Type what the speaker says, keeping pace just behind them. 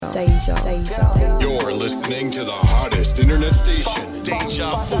You're listening to the hottest internet station,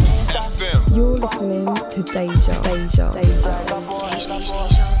 Deja Vu FM. You're listening to Deja.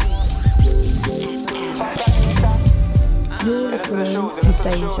 You're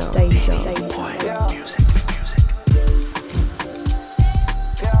listening to Deja. Music.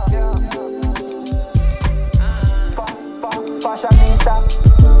 Fashionista,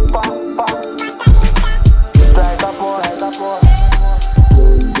 strike a boy.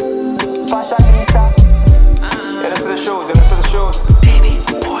 Fashionista, yeah, this is the shows. Baby,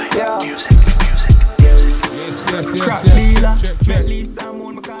 boy, yeah. Music. Yes. Crack dealer, Check. Lisa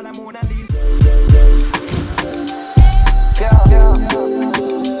Moon, we call her Mona Lisa. Yeah.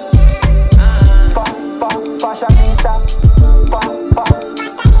 Fashionista,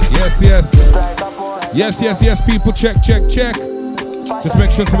 Yes. strike a boy. Yes, people, check. Just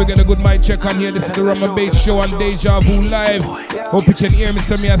make sure so we get a good mic check on here. This is the Rum N Bass show on Deja Vu Live. Hope you can hear me.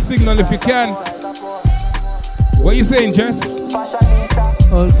 Send me a signal if you can. What you saying, Jess?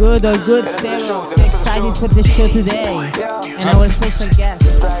 All good, Sarah. Excited for the show today and our special guest.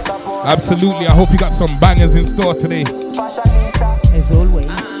 Absolutely. I hope you got some bangers in store today. As always.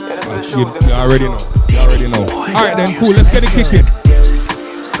 You already know. Alright then, cool. Let's get it kicking.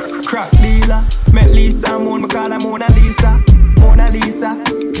 Crack dealer, met Lisa Moon, we call her Mona Lisa.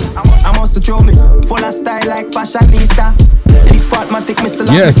 I must throw me full of style like fashionista. Big fat man take me still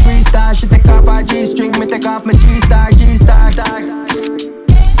on Yes. the freestyle. She take off her G-string, me take off my G-star.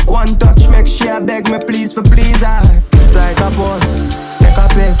 One touch make she a beg me please for please her. Strike a pose, take a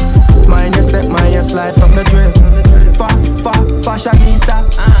pic. Mind your step, mind your slide from the drip. Fashionista.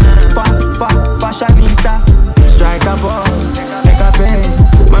 Fashionista. Strike a pose, take a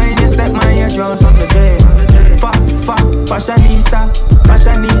pic. Mind your step, mind your drown from the drip. Fashionista.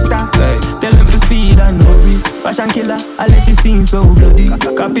 Hey. Tell them to speed and hurry. Fashion killer, I let you seem so bloody.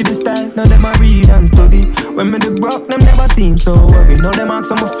 Copy the style, now them I read and study. When me the broke, them never seem so worried. Now them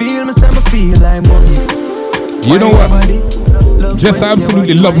ask me feel, me say me feel like money. You know what? Just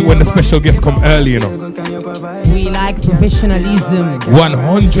absolutely love it when the special guests come early, you know. We like professionalism.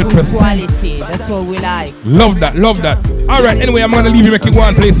 100%. Quality, that's what we like. Love that. Alright, anyway, I'm gonna leave you, make you go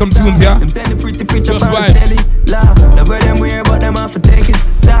and play some tunes, yeah? Just vibe. The word them wear, but them have to take it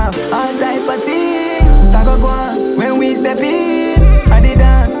down. All type of things I go on when we step in. I did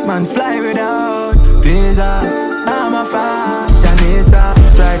dance, man, fly without visa. I'm a fashionista.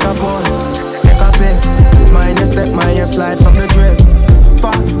 Strike a pose, take a pic. Mind your step, mind your slide from the drip.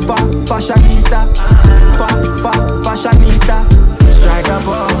 Fashionista. Fashionista. Strike a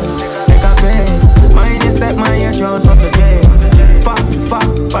pose, take a pic. Mind your step, mind your drown from the drip.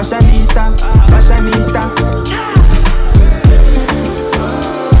 Fashionista.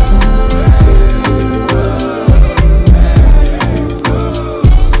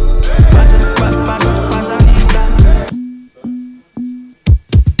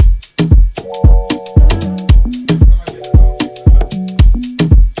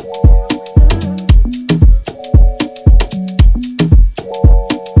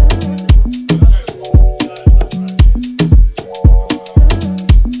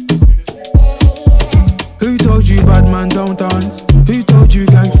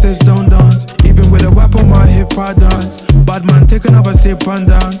 Sip and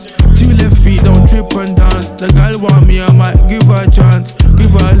dance. 2 left feet, don't trip and dance. The girl want me, I might give her a chance.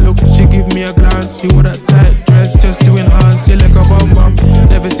 Give her a look, she give me a glance. You wore that tight dress just to enhance. You like a bum bum.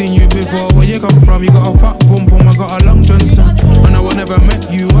 Never seen you before. Where you come from? You got a fat pum pum. I got a long Johnson. And I will never met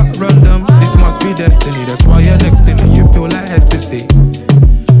you at random. This must be destiny. That's why you're next to me. You feel like ecstasy.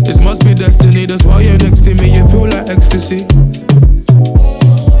 This must be destiny. That's why you're next to me. You feel like ecstasy.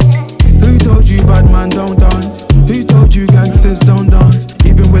 Who told you bad man don't dance? Who told you gangsters don't dance?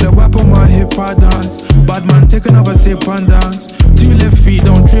 Even with a whip on my hip I dance. Bad man take another sip and dance. 2 left feet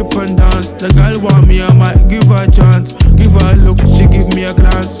don't trip and dance. The girl want me, I might give her a chance. Give her a look, she give me a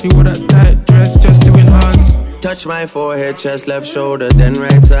glance. You wore that tight dress just to enhance. Touch my forehead, chest, left shoulder, then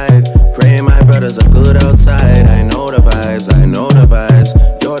right side. Pray my brothers are good outside. I know the vibes.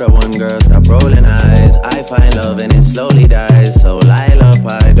 You're the one girl, stop rolling eyes. I find love and it slowly dies. So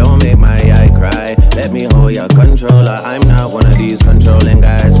lullaby, don't make my eye cry. Let me hold your controller. I'm not one of these controlling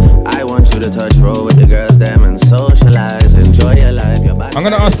guys. I want you to touch, roll with the girls, them and socialize. Enjoy your life. Your I'm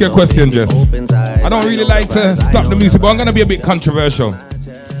gonna ask you a question, Jess. I don't really like to stop the music, but I'm gonna be a bit controversial.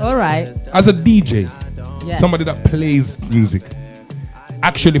 Alright. As a DJ, somebody that plays music,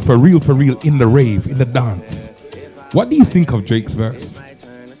 actually for real, in the rave, in the dance, what do you think of Drake's verse?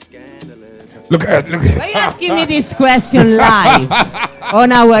 Look at. Why are you asking me this question live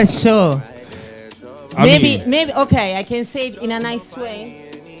on our show? Maybe, okay, I can say it in a nice way.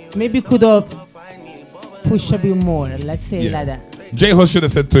 maybe could have pushed a bit more. Let's say like that. J-Ho should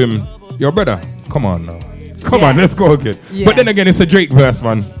have said to him, "Yo, brother, come on now. Come on, let's go again." Yeah. But then again, it's a Drake verse,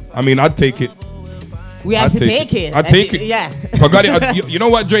 man. I mean, I'd take it. We have to take it. I'd take it. Yeah. Forgot it. You know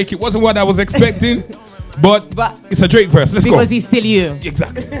what, Drake? It wasn't what I was expecting, but it's a Drake verse. Let's go. Because he's still you.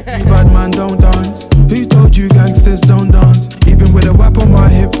 Exactly. Bad man don't dance. Who told you gangsters don't dance? Even with a whip on my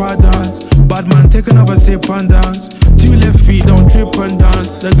hip, I dance. Bad man, take another sip and dance. 2 left feet, don't trip and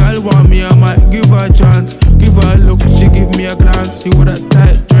dance. The girl want me, I might give her a chance. Give her a look, she give me a glance. You wore that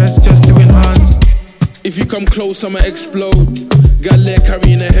tight dress just to enhance. If you come close, I'ma explode. Got leg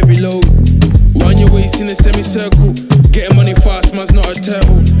carrying a heavy load. Wind your waist in a semicircle. Getting money fast, man's not a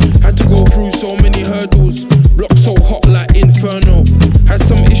turtle. Had to go through so many hurdles. Block so hot like inferno. Had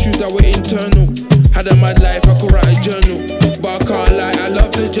some issues that were internal. Had a mad life, I could write a journal. But I can't lie, I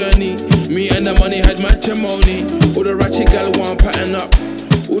love the journey. Me and the money had matrimony. All the ratchet gal want pattern up.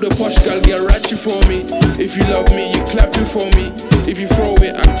 All the posh gal get ratchet for me. If you love me, you clapping for me. If you throw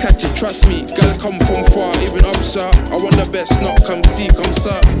it, I catch it, trust me. Gal come from far, even up, sir. I want the best, not come see, come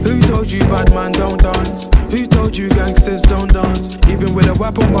sir. Who told you bad man don't dance? Who told you gangsters don't dance? Even with a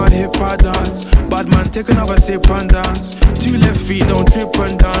whip on my hip, I dance. Bad man, take another sip and dance. 2 left feet, don't trip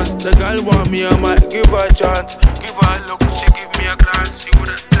and dance. The girl want me, I might give her a chance. Give her a look, she give me a glance. You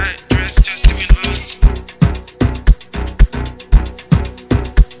wore that tight dress just to enhance.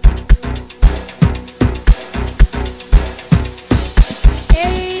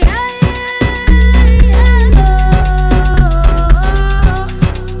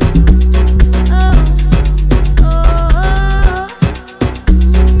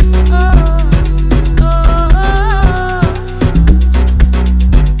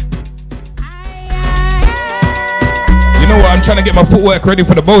 I'm trying to get my footwork ready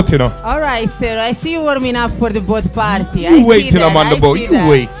for the boat, you know. Alright, sir. I see you warming up for the boat party. You wait till I'm on the boat. You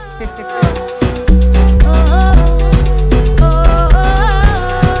wait.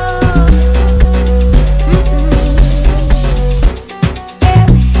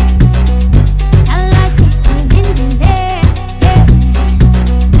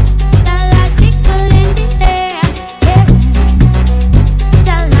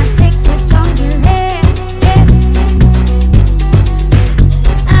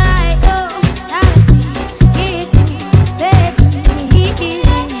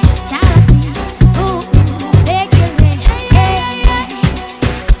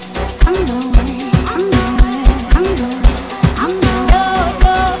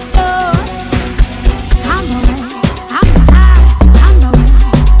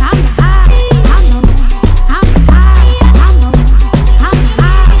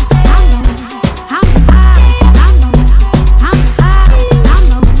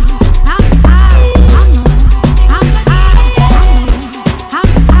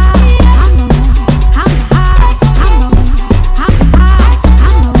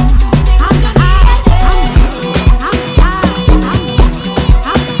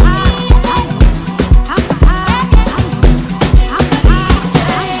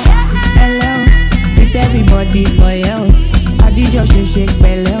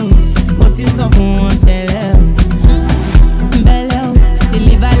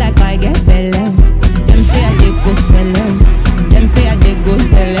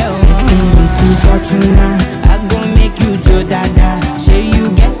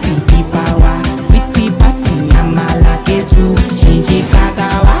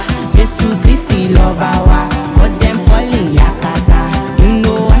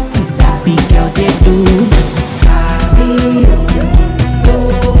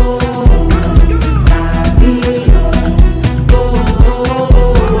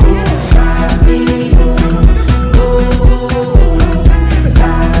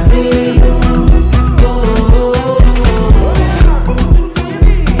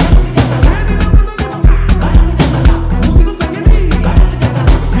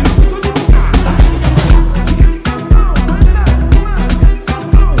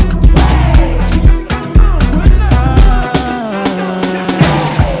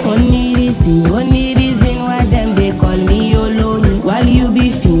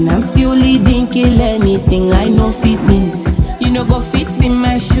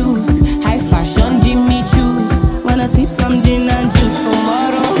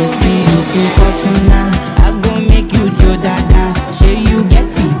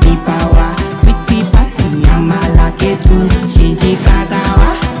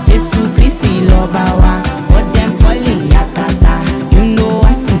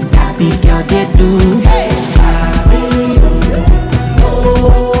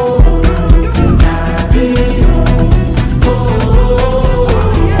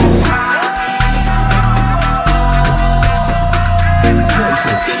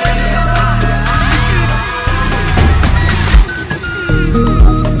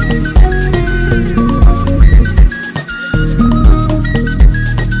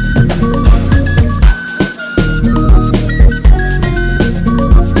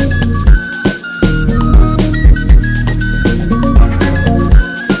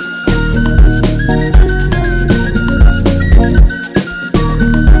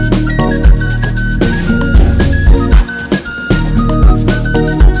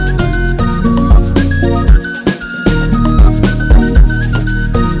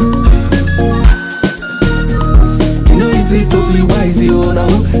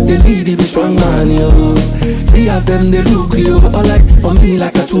 strong man, yo. See as them they look, yo. All like for me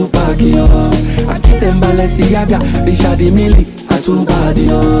like a Tupac, yo. I keep them Balenciaga, the Shadi Millie, a too bad,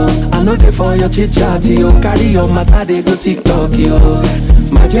 yo. I know they for your chit chat, yo. Carry your matter, they go TikTok, yo.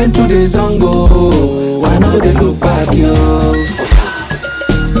 My gen to the zongo, I know they look back, yo.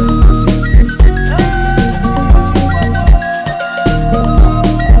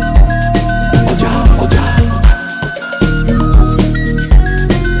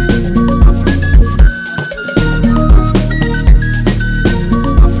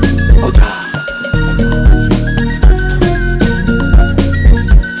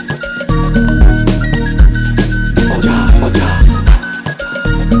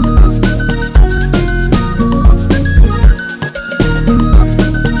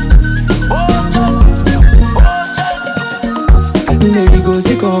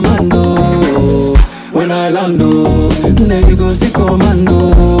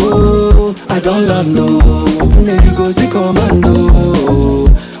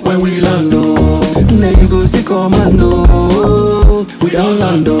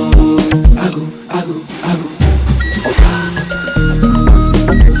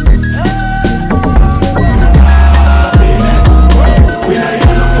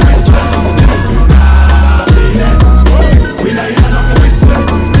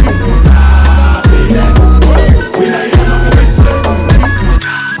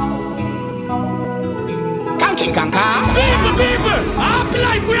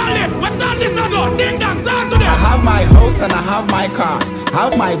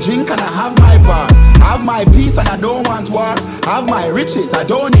 I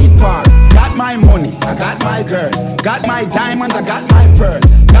don't need part. Got my money, I got my girl. Got my diamonds, I got my pearl.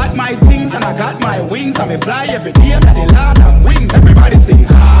 Got my things and I got my wings. I may fly every day, I'm the Lord of wings. Everybody sing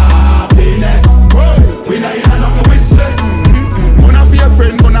happiness. We not in a nothing with stress. Gonna be a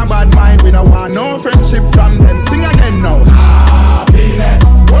friend, gonna bad mind. We don't want no friendship from them. Sing again now. Happiness.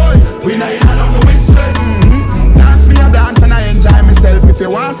 We not in a nothing with stress. Dance me a dance and I enjoy myself. If you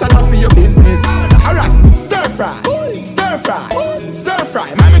want start off for your business. Alright, stir fry. Stir fry. Stir fry,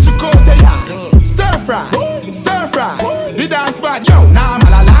 mami chukote ya. Stir fry, stir fry. The dance spot, yo, now I'm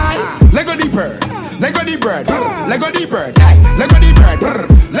alive. Lego the bird, Lego the bird, Lego the bird, Lego the bird,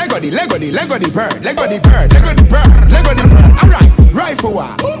 Lego the bird, Lego the bird, Lego the bird, Lego the bird. Alright, rifle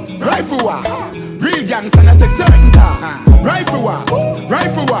war, real gangsta not take certain time. Rifle war,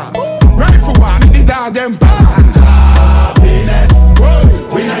 make the dog them bang. Happiness,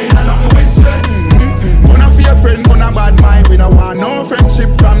 we not in a nothing with stress. Gonna be a friend, gonna bad mind. We don't want no friendship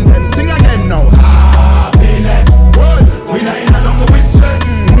from them. Sing again now. Happiness. We not in a nothing with stress.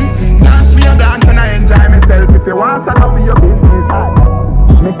 Dance me a dance and I enjoy myself. If you want to start your business,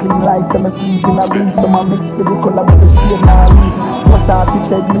 make clean lights, I'm sleep in a room. Some a mix with the color but the shade now. What's up, you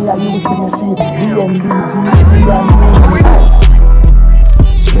said me and you sing a sheet.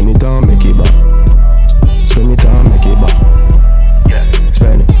 Spend it on, make it back. Spend it on, make it back.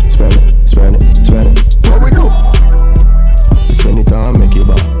 Spend it, spend it, spend it, spend it. What we do? Spend it on, make it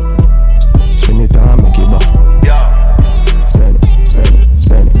back. Spend it on, make it back. Spend it, spend it,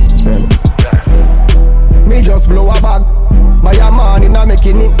 spend it, spend it. Me just blow a bag. Buy a man and I'm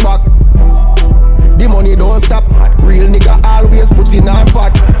making it back. The money don't stop. Real nigga always put in a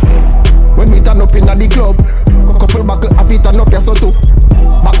pot. When me turn up in the club, couple buckle have it turn up here so too.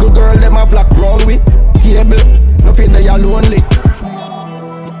 Buckle girl them a flock round with table. No feel they are lonely.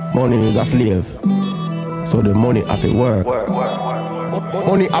 Money is a slave, so the money have to work.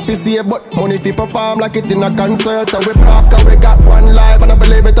 Money have to save, but money fi perform like it in a concert. So we proud cause we got one life and I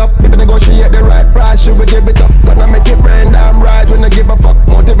believe it up. If you negotiate the right price, should we give it up? Gonna make it brain damn right when you give a fuck.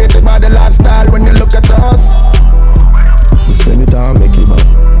 Motivated by the lifestyle when you look at us. We spend it on, make it back.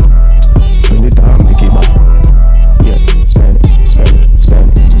 Spend it on, make it back. Yeah, spend it, spend it,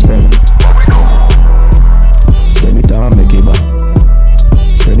 spend it, spend it. Spend it on, make it back.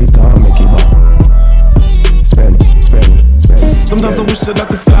 Spend it on, make it back. Spend it, spend it, spend it. Sometimes I wish that I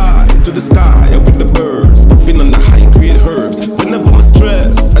could fly to the sky up with the birds, puffing on the high-grade herbs. Whenever I'm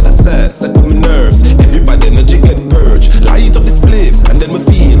stressed, I just settle my nerves. Everybody energy get purged. Light up the spliff, and then me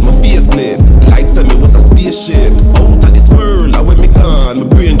feel my face lift. Like tell me what's a spaceship. Out of this world, I when me gone, my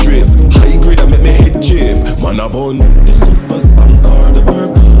brain drift. High grade, I make me head chip. Man, I bun the super stamp or the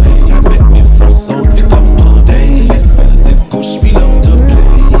purple haze. I make me frost outfit up all day. Expensive kush, we love to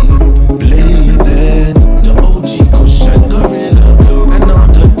blaze. Blaze it, the OG kush and gorilla glue. And all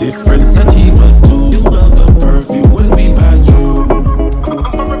the difference that even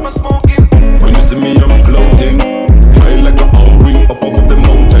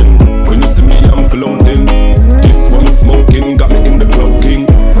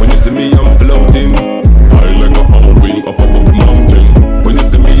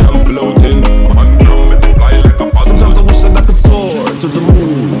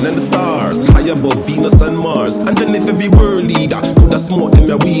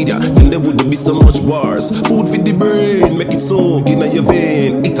media, then there wouldn't be so much wars. Food for the brain, make it soak in your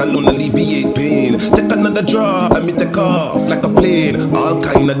vein. It alone alleviate pain. Take another draw, and me take off like a plane. All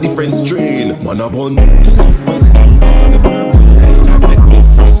kind of different strain. Man, I bun the superstar on the purple haze. Make me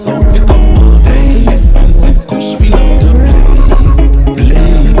frost out for couple days. Expensive kush, we love the blaze.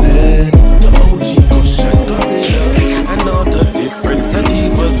 Blaze it, the OG kush and gorilla. I know the difference that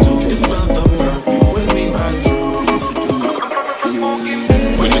divas do. It's not the perfume when we pass through.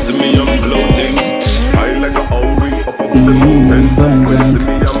 When you see me, I'm floating. I like a Auri up a when you see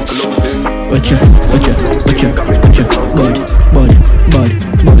me, I'm floating. Watcha,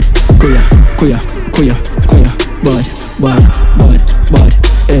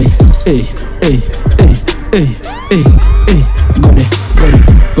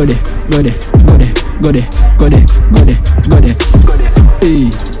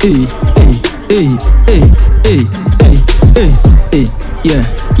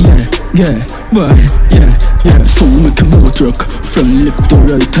 bud, hey, yeah. So we make a boat rock from left to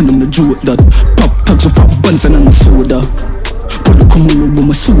right, and I'm the joke that pop tags or pop buns and I'm a soda. Put the come over with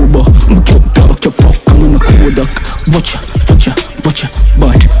my sober. I'm a talk your fuck, I'm on a Kodak. Watcha,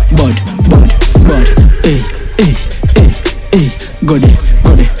 bud, hey,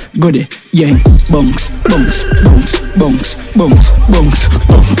 got it, yang, bunks.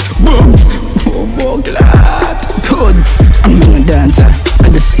 Oh, glad. Toads, I'm in a dancer.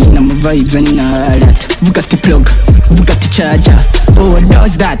 Got the scene and my vibes and all that. We got the plug, we got the charger. Oh, what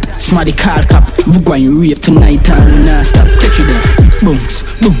does that? Smarty car cap. We going rave tonight and we not stop. Catch you there. Bunks.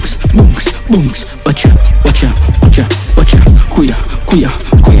 Watcha. Kuya.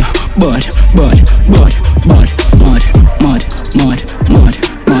 Bud. Mad.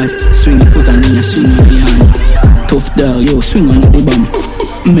 Swing the foot and then you swing on the hand. Tough dog, yo, swing on the bum.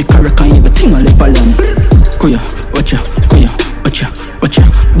 Make a reckon everything on the lamb. Kuya, watcha.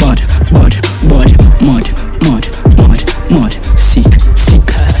 Bud, mad. Sick.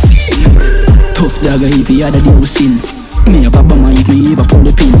 Tough dog, if you had a deal sin. Me have a bomber if me ever pull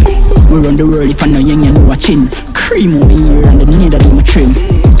the pin. We run the world if I know young and watching. Cream over here and the need of my trim.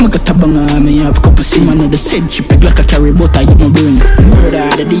 I got a banger, me have a couple sim. I know the said chip like a carry but I hit my brain. Murder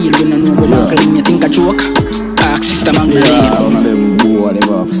the deal when I know what I'm calling. You think I joke? Ask sister man. One of them boy they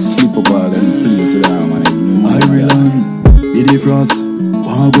have sleep up all them place with them man. I realize the frost,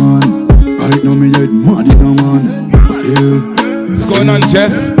 wagwan. Right now me head mad in a man. I feel. What's going on,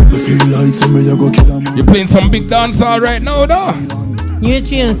 Jess? I feel like somebody go kill a man. You're playing some big dancehall right now, though. New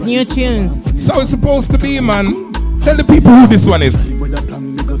tunes. So it's supposed to be, man. Tell the people who this one is.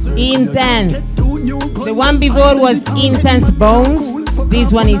 Intense. The one before was Intense Bones.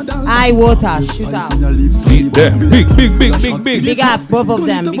 This one is Eye Water. Shoot out. See there. Big. Big up both of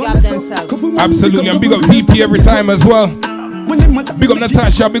them. Big up themselves. Absolutely. And big up VP every time as well. Big up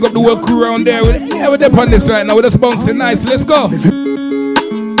Natasha. Big up the whole crew around there. We're there on this right now. We're just bouncing nice. Let's go.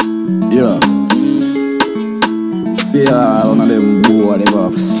 Yeah. See, one of them boy they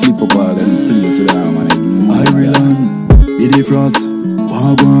have sleep up all them place with them man. Ireland, the frost,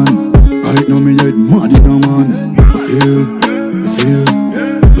 wagwan. Right now me head mad in a man. I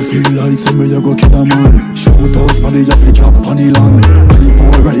feel like somebody go kill a man. Shout out for the yaffy drop on the land. Body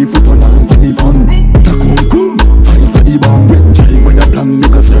power rifle on and penny van. Da come, fight for the bomb. When drive with a plan,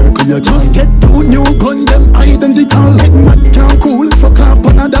 make a circle. You just get 2 new gun, them identical. Like mad can't cool, fuck up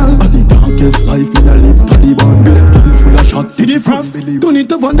on a doll. At the darkest life, me a live Taliban. Build gun full of shot. Did it frost? Don't need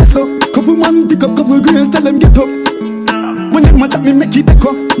to run this up. Couple man pick up, couple grains, tell them get up. When them attack me, make it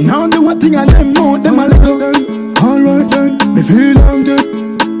echo. Now do one thing and them more, them a let go. Alright then, me feel haunted.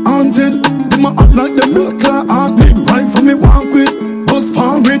 Them a act like them blood clot heart. Big right for me walk with. Bus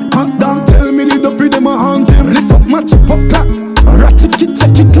forward, hot down. Tell me the dopey, them a haunted. Lift up my chip up clock. Ratchet it,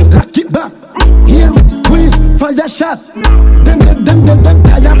 check it, click, lock it back. Here, squeeze, fire shot. Then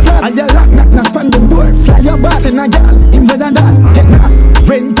tire flat. I lock, knock on the door. Fly your boss in a gal. Him better that, get knocked.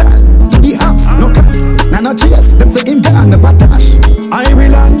 Rental, the hops, no cops. No chase, them say him gone, never dash.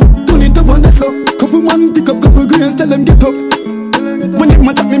 Ireland, don't need to run this up. Couple man pick up, couple grains, tell them get up. When them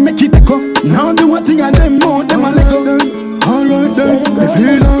attack me, make it echo. Now do one thing and them more, them a let go. Alright then, me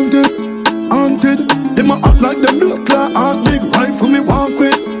feel haunted. Them a act like them blood clot heart. Big right for me walk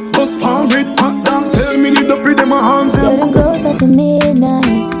with. Bus forward, hot down. Tell me the dopey, them a haunted. It's getting closer to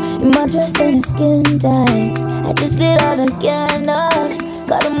midnight. In my dress and the skin tight. I just lit out a candle.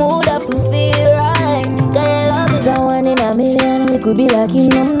 Got a mood I feel right. Got your love is a 1 in a million. We could be like you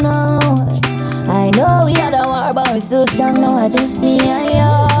now. I know we had a war, but we still strong now. I just need you.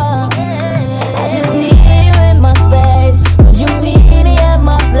 I just need you in my space. Cause you mean me at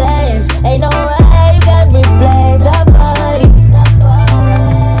my place. Ain't no way you can replace our body.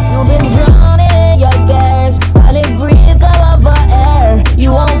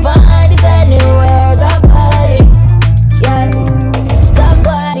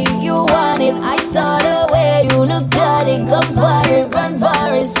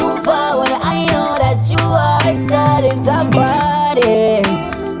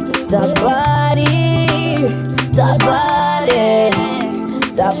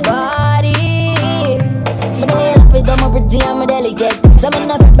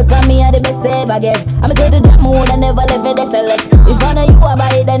 save again. I'm say to drop mood and never live it select. If one of you are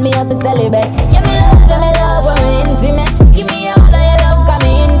buy it, then me have to celebrate. Give me love when we intimate. Give me all of your love, got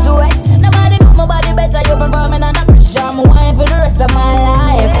me into it. Nobody know my body better, you performing under pressure. I'm wine for the rest of my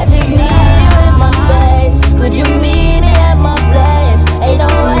life. I just need you in my space. Would you meet me at my place? Ain't no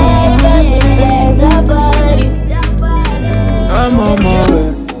way that we place our body. I'm on my way.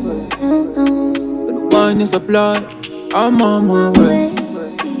 But the wine is applied. I'm on my way.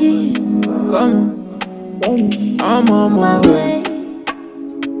 I'm on my way.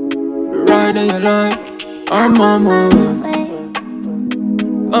 The ride that you like. I'm on my way.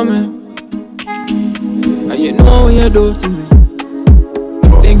 And you know what you do to me.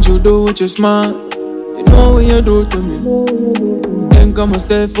 Things you do with your smile. You know what you do to me. Think I'ma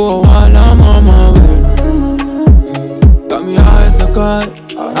stay for a while. I'm on my way. Got me high as a kite.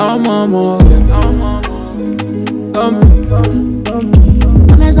 I'm on my way. Come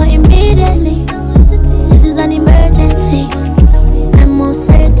so immediately. This is an emergency. I'm most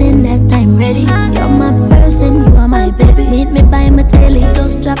certain that I'm ready. You're my person, you are my baby. Meet me by my telly.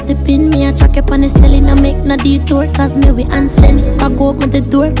 Just drop the pin, me a track up on the celly. No make no detour, cause me we unselling. Cock open the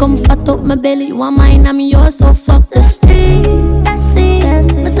door, come fat up my belly. You are mine, I'm yours, so fuck the street. That's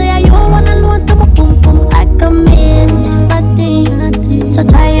it. Me say you want alone to my pum pum. I come in, it's my thing. So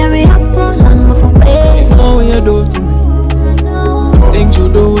try hurry up, pull on my way. You know what you do to me. Things you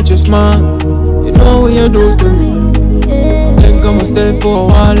do with your smile. You know what you do to me. Think I'ma stay for a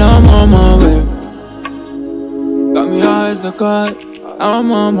while. I'm on my way. Got me high as a kite.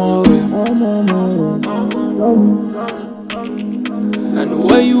 I'm on my way. And the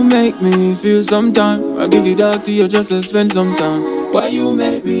way you make me feel sometime, I give it all to you just to spend some time. Why you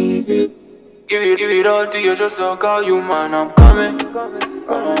make me feel? Give it all to you just to call you man. I'm coming.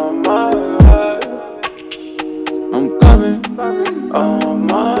 On my way. I'm coming. On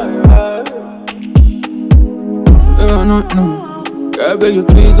my way. Yeah, no. Girl, beg you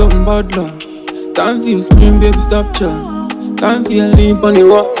please open bad love. Time for you scream, baby, stop chat. Time for you leap on the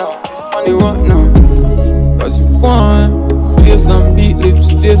walk now. Cause you fine. Face and beat lips,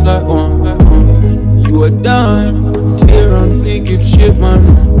 taste like one. You a dime. Hair on fleek, keep shape, man.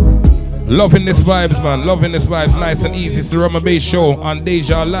 Loving this vibes, man. Loving this vibes. Nice and easy. It's the Rum N Bass show on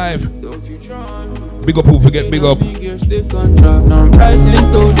Deja Live. Big up, who forget big up. It's like on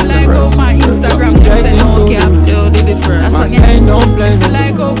my Instagram, them say no cap, yo, did it first. It's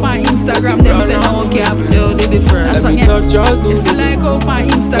like on my Instagram, them say no cap, yo, did it first. It's like on my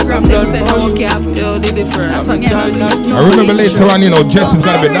Instagram, them say no cap, yo, did it first. I remember later on, you know, Jess is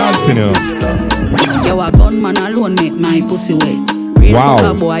gonna be dancing, you know. Yo, a gunman alone make my pussy wet.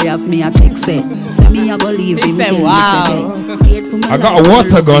 Wow. Boy have me a text set. Say me I go leave him. Say wow. I got a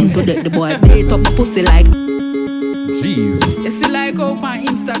water gun. The boy beat up my pussy like. Jeez. It's like up on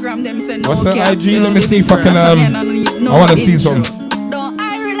Instagram them say no. What's the IG? Let me see if I can I wanna see some.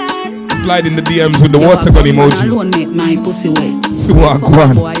 Slide in the DMs with the water gun emoji. Alone make my pussy wet. Swag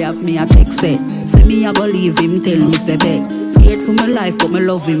boy have me a text set. Say me I go leave him, tell me say bet. Scared for my life, but me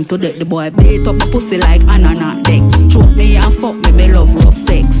love him to death. The boy beat up my pussy like anana deck. Choke me and fuck me, me love rough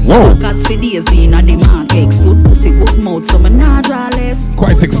sex. Whoa. Cats for days in a the market. Good pussy, good mouth, so me not draw less.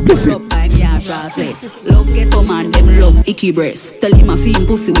 Quite explicit. Love ghetto man, them love icky breast. Tell him I feel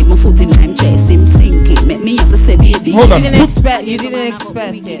pussy with my foot in my chest. Him sink it, make me have to say baby. Hold on. You didn't expect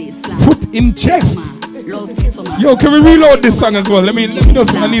it. Foot in chest. Yo, can we reload this song as well? Let me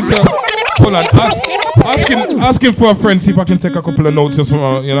just, I need to, hold on, asking for a friend, see if I can take a couple of notes just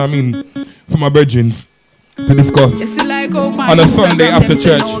from, you know what I mean, from my virgin to discuss on a Sunday after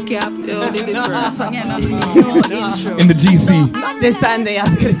church in the GC. The Sunday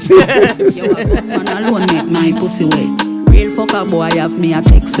after church. Man alone make my pussy wet. Real fucker boy have me a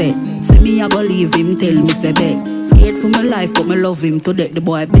text set. Say me I go leave him, tell me say bet. Scared for my life, but me love him to death. The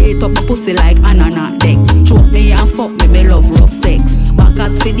boy beat up my pussy like anana deck. Choke me and fuck me, me love rough sex. Back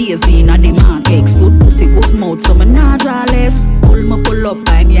at for days in a the market. Good pussy, good mouth, so me not draw less. Pull up,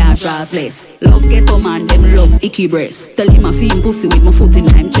 I'm ya draws less. Love ghetto man, them love icky breast. Tell him I feel pussy with my foot in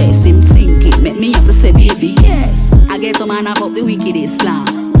my chest. Him sink it, make me have to say baby yes. I ghetto man about the wicked Islam.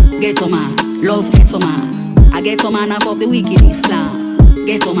 Ghetto man, love ghetto man. I ghetto man about the wicked Islam.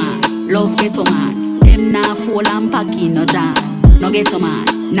 Ghetto man, love ghetto man. Them nah fall and pack in no jam. No ghetto man,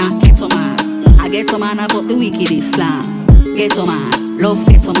 not ghetto man. I ghetto man about the wicked Islam. Ghetto man, love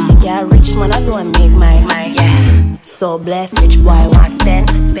ghetto man. Yeah, rich man alone make my yeah. So blessed, rich boy want spend.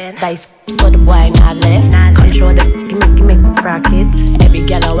 Vice so the boy not left. Control the gimme bracket. Every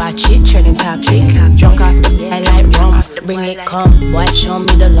girl I watch it, trending topic. Drunk off the I like rum. Bring it come, boy show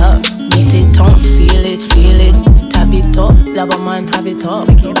me the love. Get it, don't feel it. Tap it up, love a man, have it up.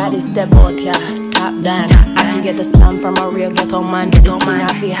 Make your body step out, yeah, top down. I can get the slam from a real ghetto man. It's in I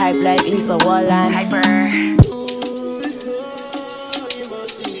feel hype like it's a wall line. Hyper.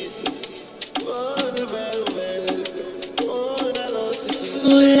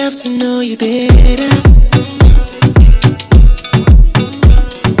 Would love to know you better.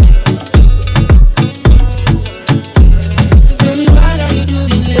 So tell me what are you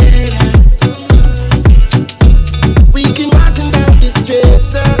doing later? We can walking down the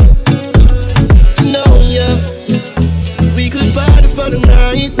streets to know ya. We could party for the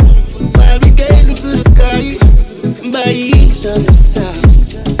night while we gaze into the sky by each other's side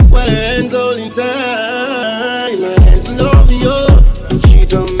while our hands holding tight. My hands all over you.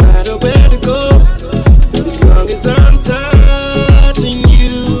 Don't matter where to go, as long as I'm touching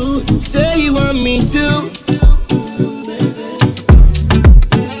you. Say you want me to.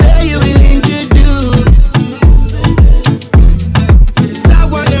 Say you're willing to do. 'Cause I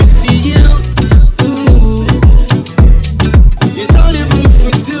wanna see you. Ooh. There's only room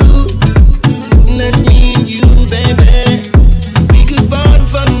for two, and that's me and you, baby. We could party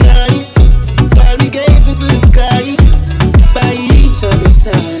for the night while we gaze into the sky by each other's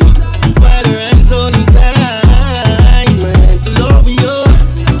side. While her hands holding tight, my hands all over you.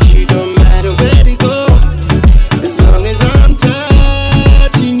 She don't matter where to go, as long as I'm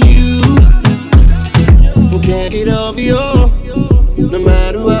touching you. Can't get over you, no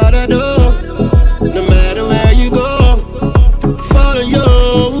matter what I do, no matter where you go. Follow you,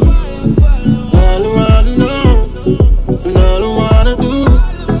 all around alone, and all I wanna do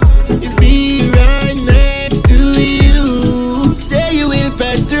is be right next to you. Say you will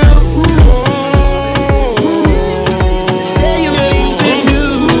pass through. Say you willing to do.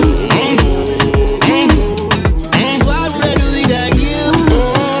 I'd rather without you.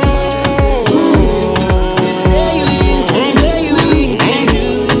 Say you willing to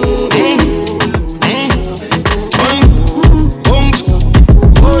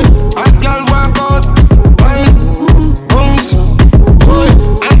I can't walk out. I can't walk out.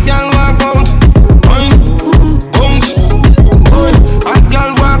 I can't walk out. I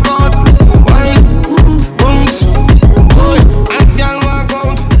can't walk out.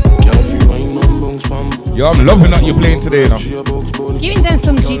 Yo, I'm loving that you're playing today now. Giving them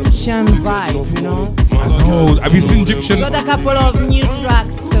some Egyptian vibes, you know. I know. Have you seen Egyptian? We got a couple of new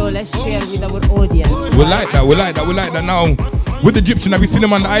tracks, so let's share with our audience. We like that. We like that. We like that now. With Egyptian, have you seen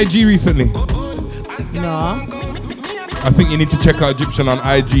him on the IG recently? No. I think you need to check out Egyptian on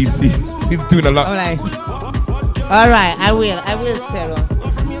IG. See, he's doing a lot. Alright. Alright, I will, Sarah.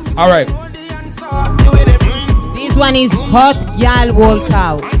 Alright. This one is Hot Girl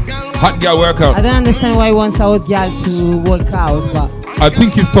Workout. Hot girl workout. I don't understand why he wants a hot girl to work out, but I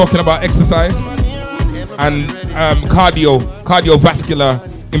think he's talking about exercise and cardiovascular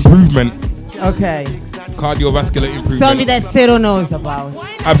improvement. okay. Cardiovascular improvement. Something that Sarah knows about.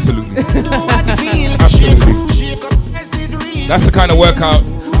 Absolutely. Absolutely. That's the kind of workout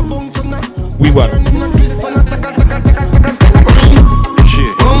we work.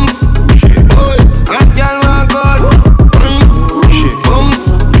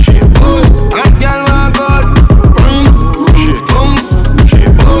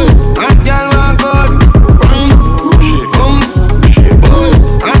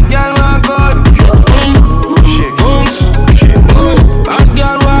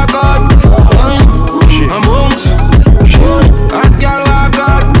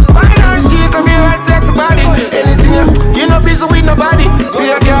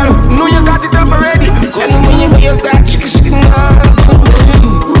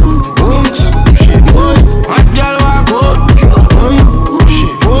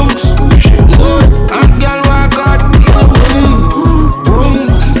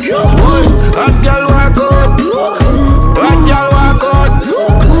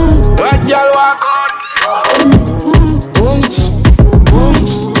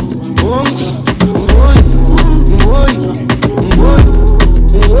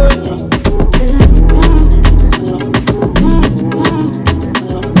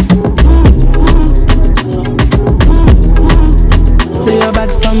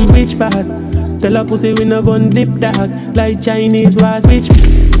 Tell a pussy we no gon' dip dog like Chinese was bitch.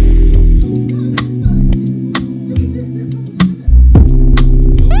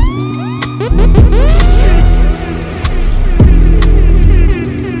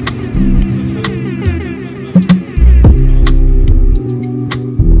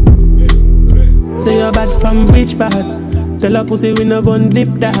 Say you're bad from bitch bad. Tell a pussy we no gun dip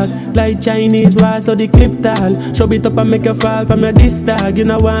dog. Like Chinese wall, so the clip tall. Show it up and make you fall from your disc dog. You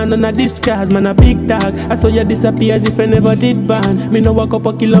know want none of this cause, man a big dog. I saw you disappear as if I never did ban. Me no walk up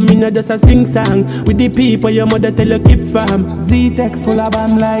a kilo, me no just a sing song. With the people your mother tell you keep fam. Z-Tech full of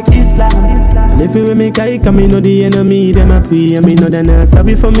bam like Islam. And if you make I come, me know the enemy, them a pray, and me know they not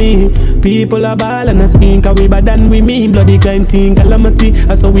sorry for me. People are ball and a spin, cause we bad than we mean. Bloody crime scene calamity.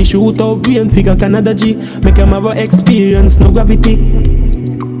 I saw we shoot out, we and figure Canada G. Make them have a experience, no gravity.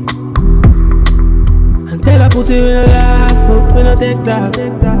 And tell a pussy we no laugh, we no take that.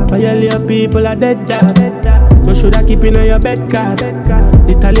 Violate people are dead dog. You shoulda keep in your bed cause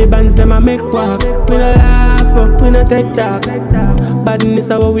the Taliban's them a make walk. We no laugh, we no take that. Badness is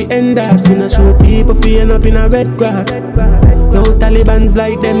how we end us. We no show people feeling up in a red grass. Yo, Taliban's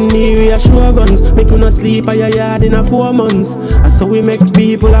like them near sure guns. Make you no sleep at your yard in a 4 months. And so we make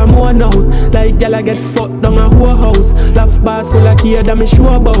people a more out. Like y'all get fucked down a whole house. Laugh bars full of care that me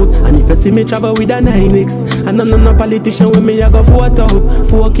sure about. And if you see me travel with a 9X, and no politician with me I go vote out.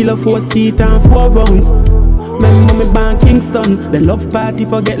 4 kilo, 4 seat and 4 rounds. Remember me born Kingston. The love party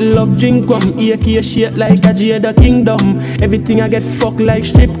forget love drink rum. AK shit like a Jada Kingdom. Everything I get fucked like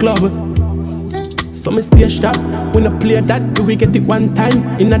strip club. So me stay sharp. When I play that, do we get it one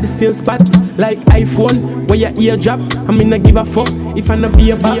time in the same spot? Like iPhone, where your ear drop. I mean I give a fuck if I not be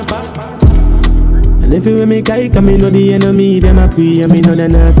a back. And if you make I come, me know the enemy, them a pray, and me know they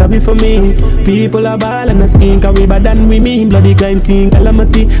not sorry for me. People are ball and a skin, cause we bad than we mean. Bloody crime scene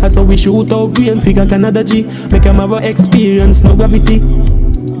calamity. I saw we shoot out, we and figure Canada G. Make them have a experience, no gravity.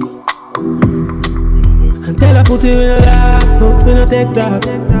 And tell a pussy we no laugh, we no take that.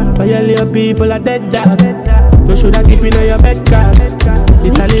 Violate people are dead dog. You shoulda keep in your bed cause the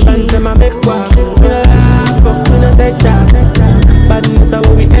Taliban's them a make walk. We no laugh, we no take that. Badness is how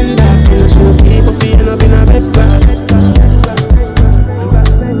we end us. We no show people feeling up in a bed cause.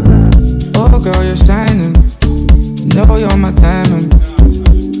 Oh girl, you're shining. Know you're my diamond.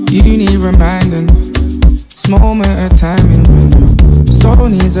 You need reminding. This moment of timing. Soul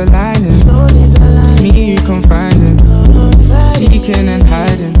needs aligning. It's me you confiding. Seeking and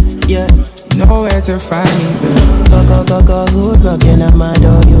hiding. Yeah. Nowhere to find me. Go, who's knocking at my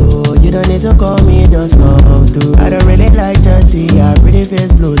door? You don't need to call me, just come through. I don't really like to see your pretty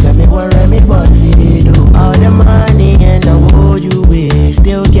face blues. Let me worry me, but feed do. All the money and the whole you wish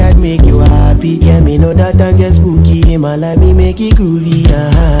still can't make you happy. Yeah, me know that time get spooky. My life me make it groovy.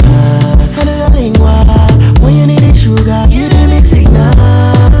 I know your lingua. When you need the sugar, you the mix it now.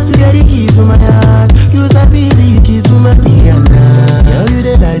 You get the keys to my heart. You sabi the keys to my piano. Now you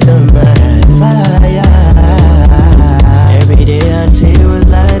the light on my fire. Every day until it was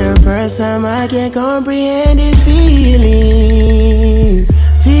like the first time I can't comprehend these feelings.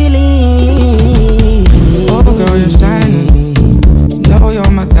 Oh girl, you're shining. Know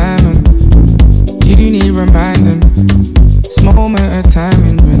you're my diamond. You need reminding. This moment of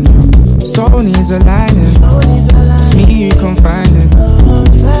timing when your soul needs aligning. It's me you confiding.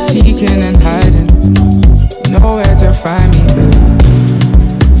 Seeking and hiding. Nowhere to find me, babe.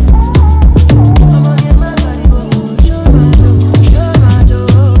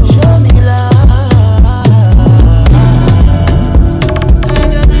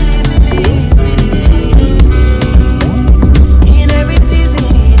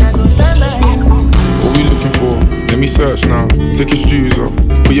 Search now, take your shoes off,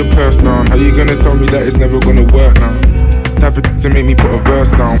 put your purse down. How you gonna tell me that it's never gonna work now? Type it to make me put a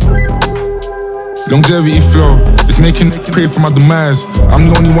verse down. Longevity flow, it's making pray for my demise. I'm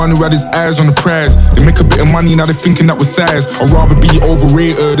the only one who had his eyes on the prize. They make a bit of money, now they're thinking that we're size. I'd rather be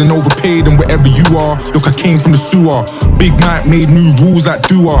overrated and overpaid than wherever you are. Look, I came from the sewer. Big Mike made new rules like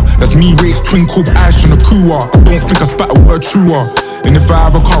Dua. That's me, Rake's twinkle, ash on the Kua. I don't think I spat a word truer. And if I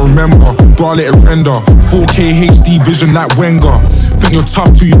ever can't remember, bro, let it render. 4K HD vision like Wenger. Think you're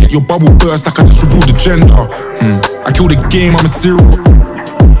tough till you get your bubble burst like I just revealed the gender. I kill the game, I'm a serial.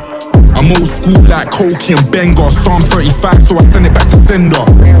 I'm old school like Koki and Benga. Psalms 35, so I send it back to sender.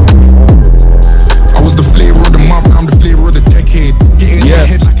 I was the flavor of the month, now I'm the flavor of the decade. Getting in my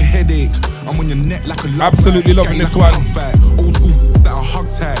head like a headache. I'm on your neck like a love. Absolutely loving this one. Old school that I hug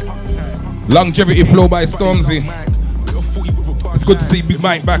tight. Longevity flow by Stormzy. It's good to see Big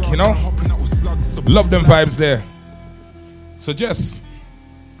Mike back, you know. Love them vibes there. So Jess,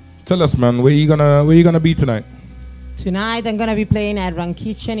 tell us, man, where you gonna be tonight? Tonight I'm gonna be playing at Run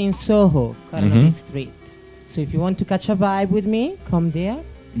Kitchen in Soho, Connolly Street. So if you want to catch a vibe with me, come there.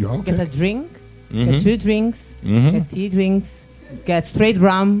 Yeah, okay. Get a drink, get 2 drinks, get 3 drinks, get straight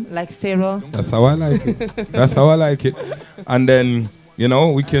rum like Sarah. That's how I like it. That's how I like it. And then, you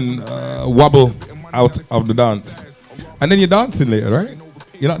know, we can wobble out of the dance. And then you're dancing later, right?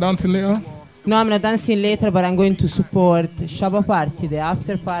 You're not dancing later? No, I'm not dancing later, but I'm going to support Shaba Party, the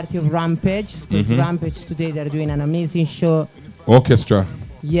after party of Rampage. Because Rampage today, they're doing an amazing show. Orchestra.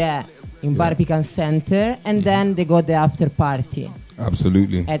 Yeah, in Barbican Center. And then they got the after party.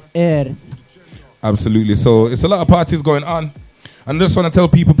 Absolutely. At Earth. Absolutely. So it's a lot of parties going on. And I just want to tell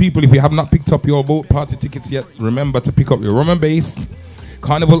people, if you have not picked up your boat party tickets yet, remember to pick up your Rum N Bass,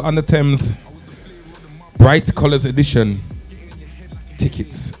 Carnival on the Thames, Bright Colors Edition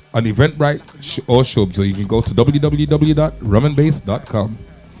tickets on Eventbrite or Shub. So you can go to www.rumnbass.com.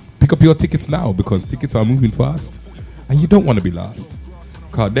 Pick up your tickets now because tickets are moving fast and you don't want to be last.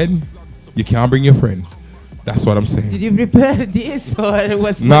 Because then you can't bring your friend. That's what I'm saying. Did you prepare this or it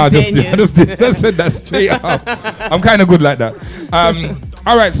was No, spontaneous? I just said that straight up. I'm kind of good like that.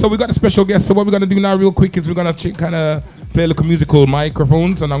 All right, so we got a special guest. So what we're going to do now real quick is we're going to kind of play a little musical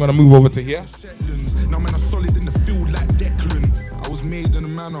microphones and I'm going to move over to here. Now man, I'm solid in the field like Declan. I was made in a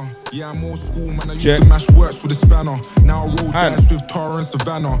manner. Yeah, I'm old school, man. I used Check. to mash works with a spanner. Now I roll dice with Tara and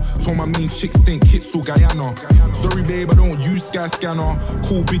Savannah. Told my main chick St. Kitts or Guyana. Sorry, babe, I don't use Sky Scanner.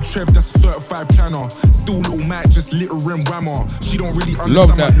 Call Big Trev, that's a certified planner. Still little Mac, just litter and whammer. She don't really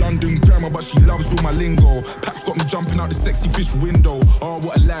understand my London grammar, but she loves all my lingo. Paps got me jumping out the sexy fish window. Oh,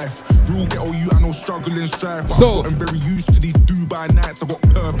 what a life. Real ghetto you, I know struggle and strive. But I've gotten very used to these Dubai nights. I got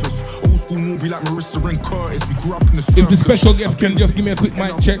purpose. Old school movie like Marissa and Curtis. We grew up in the circus. If the special guest can just give me a quick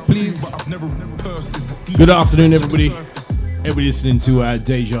mic check, please. Good afternoon, everybody. Everybody listening to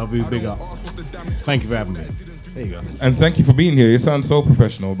Deja Vu, big up. Thank you for having me. There you go. And thank you for being here. You sound so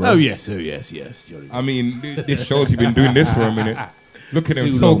professional, bro. Oh, yes. Jolly. I mean, this shows you've been doing this for a minute. Look at him,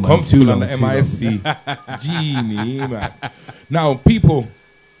 Too so long, man. comfortable Too on the long, too MISC. Genie, man. Now, people,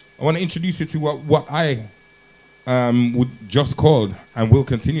 I want to introduce you to what I would just call and will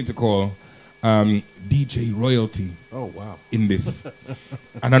continue to call DJ royalty. Oh, wow. In this.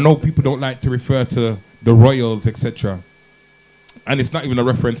 And I know people don't like to refer to the royals, etc. And it's not even a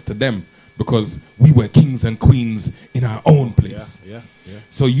reference to them because we were kings and queens in our own place. Yeah.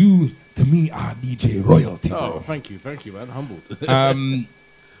 So you, to me, are DJ royalty, bro. Oh, thank you, man. Humbled.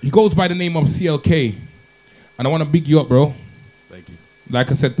 He goes by the name of CLK. And I want to big you up, bro. Thank you. Like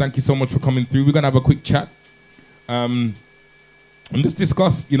I said, thank you so much for coming through. We're going to have a quick chat. And just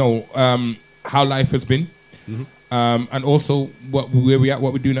discuss, how life has been. Mm-hmm. And also where we at,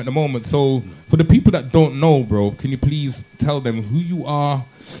 what we're doing at the moment. So for the people that don't know, bro, can you please tell them who you are,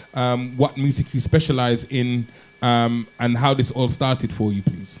 what music you specialize in, and how this all started for you,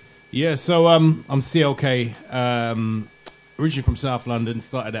 please? Yeah, so I'm CLK, originally from South London,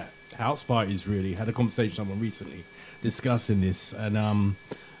 started at house parties, really. Had a conversation with someone recently discussing this. And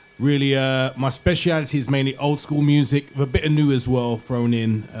really, my speciality is mainly old school music, with a bit of new as well thrown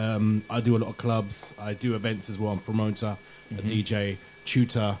in. I do a lot of clubs. I do events as well. I'm a promoter, a DJ,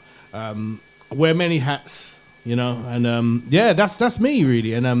 tutor. I wear many hats, and that's me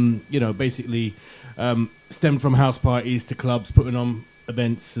really. And basically stemmed from house parties to clubs, putting on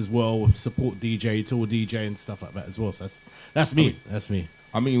events as well, support DJ, tour DJ, and stuff like that as well. So that's me. That's me.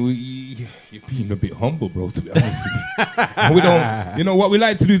 I mean, you're being a bit humble, bro, to be honest with you. And we don't, what we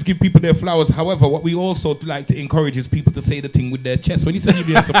like to do is give people their flowers. However, what we also like to encourage is people to say the thing with their chest. When you say you've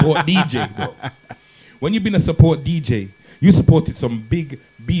been a support DJ, bro, when you've been a support DJ, you supported some big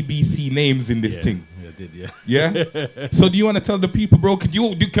BBC names in this thing. Yeah, I did, yeah. Yeah? So do you want to tell the people, bro,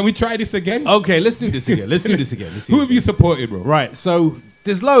 can we try this again? Okay, let's do this again. Who have you supported, bro? Right, so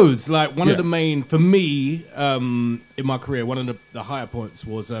there's loads. Like one of the main, for me, in my career, one of the higher points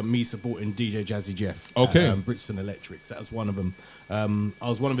was me supporting DJ Jazzy Jeff. Okay. At, Brixton Electrics. That was one of them. I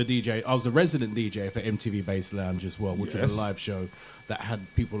was one of the DJ. I was the resident DJ for MTV Bass Lounge as well, which was a live show that had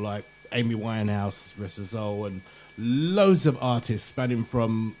people like Amy Winehouse, Rest Soul, and loads of artists spanning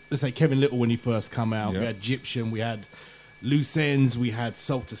from, let's say, Kevin Little when he first come out. We had Egyptian, we had Loose Ends, we had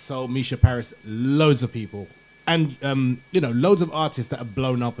Soul to Soul, Misha Paris, loads of people. And, loads of artists that have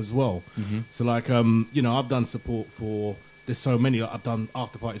blown up as well. Mm-hmm. So, like, I've done support for, there's so many. Like, I've done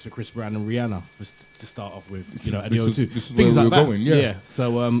after parties for Chris Brown and Rihanna to start off with, at the O2. This is things where like we're going, yeah.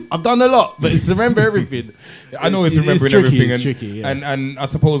 So, I've done a lot, but it's remember everything. I know it's remembering everything. It's tricky, yeah. And I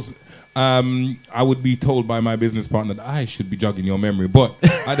suppose I would be told by my business partner that I should be jogging your memory. But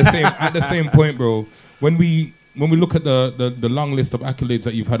at the same point, bro, when we look at the long list of accolades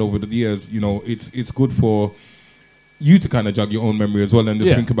that you've had over the years, it's good for you to kind of jog your own memory as well and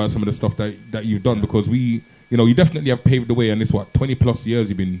just think about some of the stuff that you've done because you definitely have paved the way and it's 20 plus years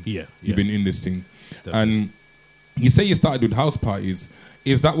you've been in this thing. Definitely. And you say you started with house parties.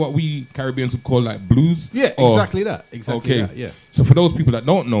 Is that what we Caribbeans would call like blues? Yeah, exactly that. That, yeah. So for those people that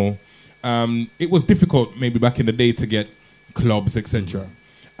don't know, it was difficult maybe back in the day to get clubs, etc.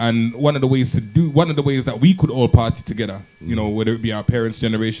 And one of the ways that we could all party together, you know, whether it be our parents'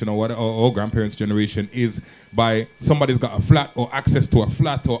 generation or grandparents' generation, is by somebody's got a flat or access to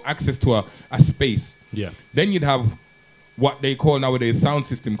a space. Yeah. Then you'd have what they call nowadays sound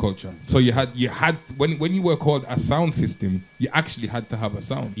system culture. So you had when you were called a sound system, you actually had to have a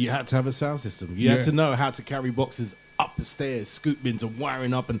sound. You had to have a sound system. You had to know how to carry boxes up the stairs, scoop bins, and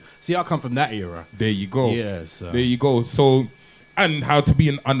wiring up. And see, I come from that era. There you go. Yeah. There you go. So. And how to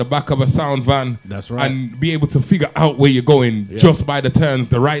be on the back of a sound van. That's right. And be able to figure out where you're going just by the turns,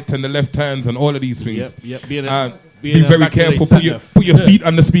 the right and the left turns, and all of these things. Yep. Be very careful. Put your feet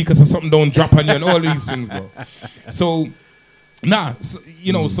on the speaker so something don't drop on you, and all these things, bro. So,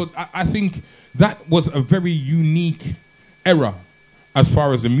 so I think that was a very unique era as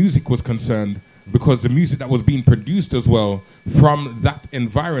far as the music was concerned, because the music that was being produced as well from that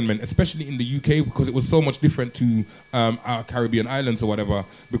environment, especially in the UK, because it was so much different to our Caribbean islands or whatever,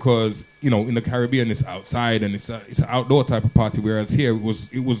 because, you know, in the Caribbean it's outside and it's an outdoor type of party, whereas here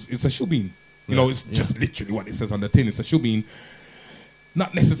it's a shubin. You know, it's just literally what it says on the tin. It's a shubin.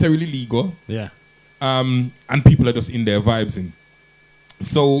 Not necessarily legal. Yeah. And people are just in their vibes in.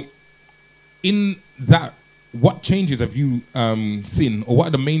 So in that, what changes have you seen, or what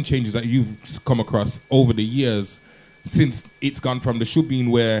are the main changes that you've come across over the years since it's gone from the shubin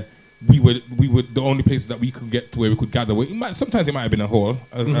where we were the only places that we could get to where we could gather? Sometimes it might have been a hall,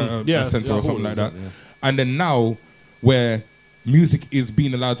 a center or something like that. Yeah. And then now where music is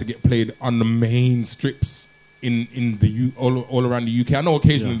being allowed to get played on the main strips in the all around the UK. I know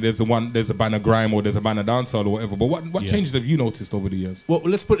occasionally there's a band of grime or there's a band of dancehall or whatever, but what changes have you noticed over the years? Well,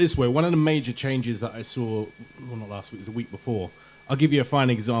 let's put it this way. One of the major changes that I saw, well, not last week, it was the week before. I'll give you a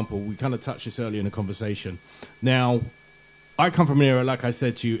fine example. We kind of touched this earlier in the conversation. Now, I come from an era, like I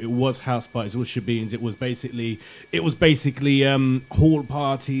said to you, it was house parties, it was shebeens, it was basically hall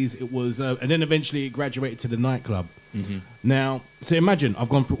parties, it was, and then eventually it graduated to the nightclub. Mm-hmm. Now, so imagine, I've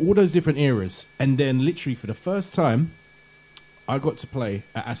gone through all those different eras, and then literally for the first time, I got to play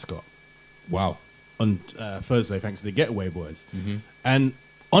at Ascot. Wow. On Thursday, thanks to the Getaway Boys. Mm-hmm. And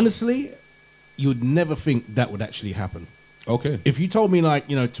honestly, you'd never think that would actually happen. Okay. If you told me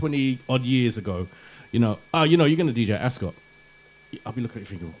 20 odd years ago, you're going to DJ at Ascot, I'll be looking at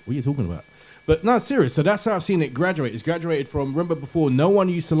you thinking, what are you talking about? But no, serious. So that's how I've seen it graduate. It's graduated from, remember before, no one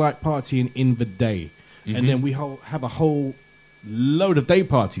used to like partying in the day. Mm-hmm. And then we have a whole load of day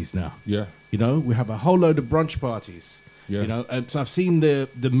parties now. Yeah. You know, we have a whole load of brunch parties. Yeah. You know, so I've seen the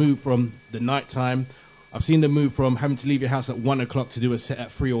move from the nighttime. I've seen the move from having to leave your house at 1 o'clock to do a set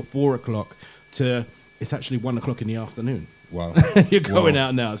at 3 or 4 o'clock to it's actually 1 o'clock in the afternoon. Wow. You're going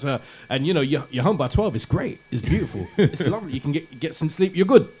out now. So, and you're home by 12. It's great. It's beautiful. It's lovely. You can get some sleep. You're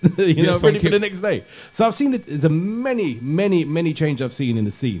good. Ready for the next day. So I've seen there's a many changes I've seen in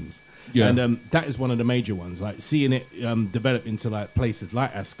the scenes. Yeah. And that is one of the major ones. Like seeing it develop into like places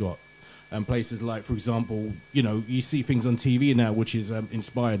like Ascot and places like, for example, you see things on TV now which is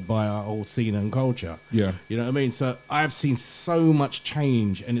inspired by our old scene and culture. Yeah. You know what I mean? So I've seen so much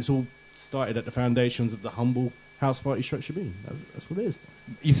change, and it's all started at the foundations of the humble house party structure being. That's what it is.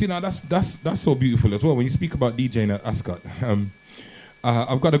 You see, now that's so beautiful as well. When you speak about DJing at Ascot,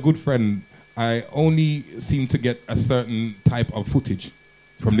 I've got a good friend. I only seem to get a certain type of footage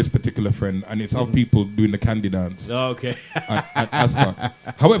from this particular friend, and it's of people doing the candy dance. Oh, okay. at Ascot.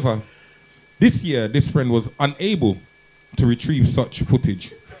 However, this year, this friend was unable to retrieve such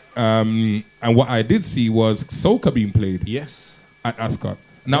footage. And what I did see was soca being played. Yes. At Ascot.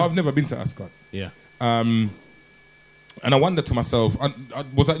 Now, I've never been to Ascot. Yeah. And I wondered to myself,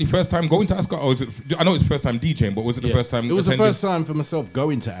 was that the first time going to Ascot, or was it? I know it's the first time DJing, but was it the first time? It was the first time for myself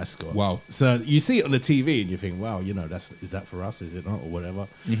going to Ascot. Wow! So you see it on the TV and you think, wow, is that for us? Is it not, or whatever?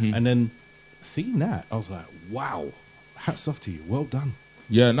 Mm-hmm. And then seeing that, I was like, wow, hats off to you, well done.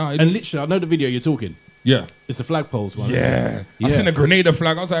 Yeah, no. And literally, I know the video you're talking. Yeah, it's the flagpoles one. Yeah, I seen a Grenada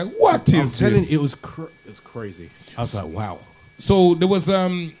flag. I was like, what is this? I'm telling you, it was crazy. I was like, wow. So there was, I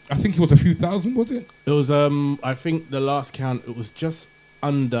think it was a few thousand, was it? It was, I think the last count, it was just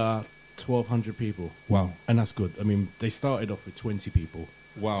under 1,200 people. Wow. And that's good. I mean, they started off with 20 people.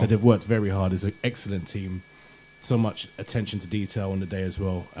 Wow. So they've worked very hard. It's an excellent team. So much attention to detail on the day as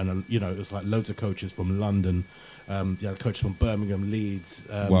well. And, it was like loads of coaches from London, coaches from Birmingham, Leeds,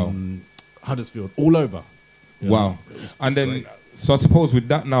 Huddersfield, all over. Wow. And then... Great. So I suppose with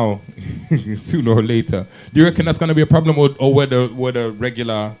that now, sooner or later, do you reckon that's going to be a problem, or whether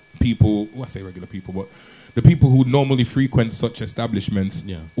regular people, well, I say regular people, but the people who normally frequent such establishments,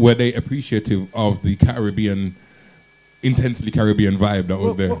 were they appreciative of the intensely Caribbean vibe that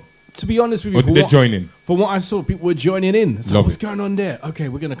was there? To be honest with you, or did they join in? From what I saw, people were joining in. So Love what's it. going on there? Okay,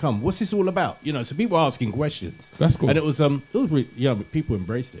 we're gonna come. What's this all about? You know, so people were asking questions. That's cool. And it was people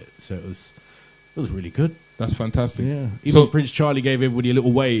embraced it. So it was really good. That's fantastic. Yeah. Even Prince Charlie gave everybody a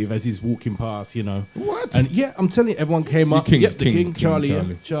little wave as he's walking past. You know. What? And yeah, I'm telling you, everyone came up. King, yep, the King, Charlie.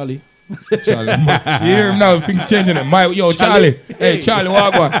 Charlie. Charlie. Charlie. You hear him now? Things changing it. Yo, Charlie. Hey, Charlie,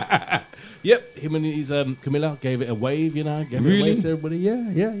 Wagwan. Yep, him and his Camilla gave it a wave, you know. Gave it a Really? wave to everybody.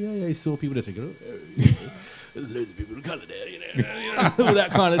 Yeah. He saw people there thinking, there's loads of people of colour there, you know, all that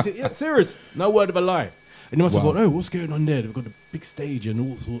kind of thing. Yeah, serious. No word of a lie. And you must have Wow. gone, what's going on there? They've got a big stage and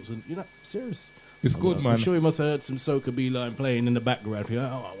all sorts, and you know, serious. It's good, man. I'm sure you must have heard some Soca B-line playing in the background. You're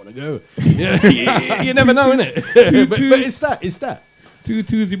like, I want to go. Yeah, you never know, innit? but it's that.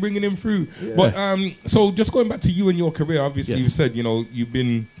 Tuesday bringing him through. Yeah. But so just going back to you and your career, obviously Yes. you said, you know, you've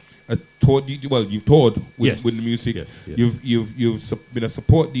been a tour DJ. Well, you've toured with, Yes. with the music. Yes. You've been a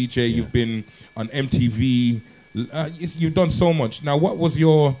support DJ. You've been on MTV. You've done so much. Now, what was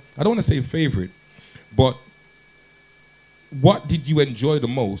your? I don't want to say favorite, but what did you enjoy the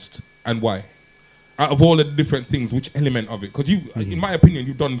most and why? Out of all of the different things, which element of it? Because you, in my opinion,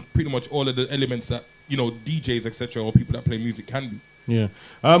 you've done pretty much all of the elements that, you know, DJs, etc., or people that play music can do. Yeah.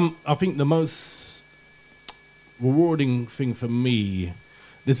 I think the most rewarding thing for me,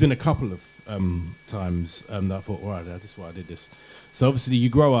 there's been a couple of times that I thought, all right, this is why I did this. So obviously you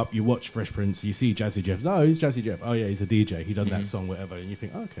grow up, you watch Fresh Prince, you see Jazzy Jeff. Oh, he's Jazzy Jeff. Oh, yeah, he's a DJ. He done that song, whatever. And you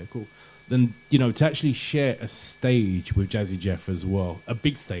think, oh, okay, cool. Then, you know, to actually share a stage with Jazzy Jeff as well, a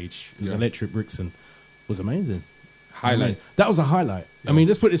big stage, it was Electric Brixton, was amazing. Highlight. That was a highlight. I mean,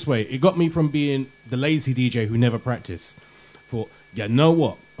 let's put it this way. It got me from being the lazy DJ who never practiced. For, yeah, know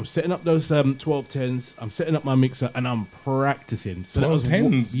what? I'm setting up those 1210s. I'm setting up my mixer and I'm practicing. So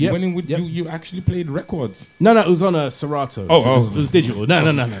 1210s? Yep, When yep. you actually played records? No, it was on a Serato. Oh, so it was digital. No.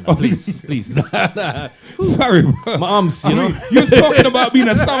 Please. Sorry, bro. My arms, you know. You was talking about being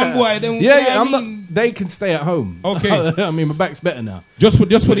a sound boy. Then Yeah, I'm not. They can stay at home. Okay. I mean, my back's better now. Just for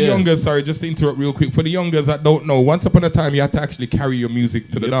the youngers, sorry, just to interrupt real quick. For the youngers that don't know, once upon a time you had to actually carry your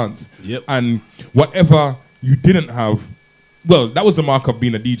music to the dance. Yep. And whatever you didn't have, well, that was the mark of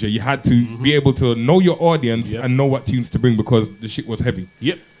being a DJ. You had to be able to know your audience and know what tunes to bring because the shit was heavy.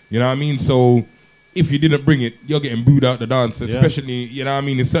 Yep. You know what I mean? So if you didn't bring it, you're getting booed out the dance, especially, you know what I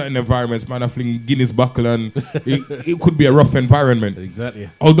mean, in certain environments, man, I think Guinness buckle and it could be a rough environment. Exactly.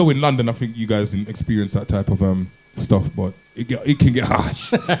 Although in London, I think you guys didn't experience that type of stuff, but it can get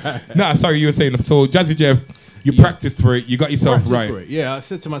harsh. Nah, sorry, you were saying, so Jazzy Jeff, you practiced for it, you got yourself right. For it. Yeah, I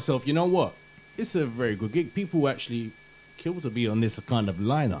said to myself, you know what? It's a very good gig. People actually kill to be on this kind of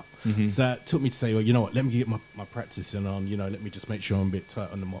lineup. So it took me to say, well, you know what, let me get my practicing on, you know, let me just make sure I'm a bit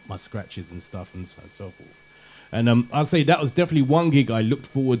tight on my scratches and stuff and so forth. And I'd say that was definitely one gig I looked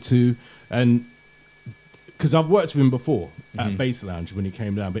forward to, and because I've worked with him before at Bass Lounge when he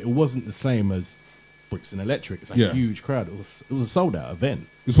came down, but it wasn't the same as Brixton Electric. It's a huge crowd. It was a sold out event.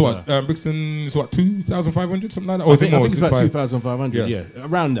 It's what Brixton is 2,500 something like that. Or is it more? I think it's about 2,500. Yeah,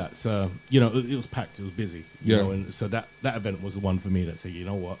 around that. So you know, it was packed. It was busy. You know, and so that event was the one for me that said, you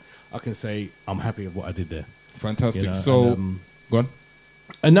know what, I can say I'm happy with what I did there. Fantastic. You know, so and, go on.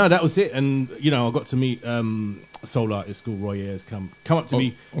 And no, that was it. And you know, I got to meet a soul artist called Roy Ayers. Come up to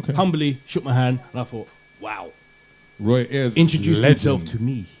me humbly, shook my hand, and I thought, wow. Roy Ayers introduced himself to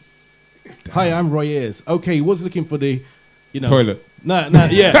me. Damn. Hi, I'm Roy Ayers. Okay, he was looking for the, you know, toilet. No,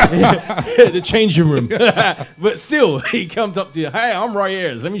 the changing room. But still, he comes up to you. Hey, I'm Roy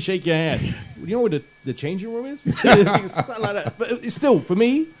Ayers. Let me shake your hand. You know what the changing room is? Something like that. But it's still, for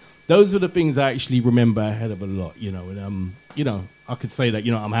me, those are the things I actually remember a hell of a lot. You know, and you know, I could say that,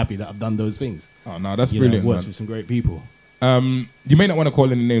 you know, I'm happy that I've done those things. Oh no, that's brilliant. Worked with some great people. You may not want to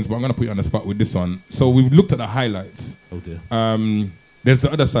call any names, but I'm going to put you on the spot with this one. So we've looked at the highlights. Oh dear. There's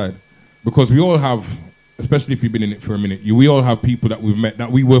the other side, because we all have, especially if you've been in it for a minute, we all have people that we've met that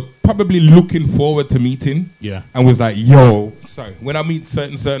we were probably looking forward to meeting. Yeah. And was like, yo, sorry, when I meet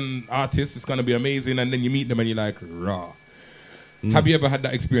certain artists, it's going to be amazing, and then you meet them and you're like, raw. Have you ever had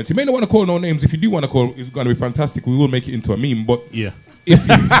that experience? You may not want to call no names. If you do want to call, it's going to be fantastic. We will make it into a meme, but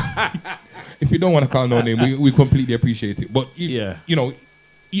if you don't want to call no name, we completely appreciate it. But you know,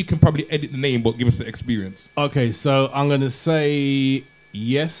 you can probably edit the name, but give us the experience. Okay, so I'm going to say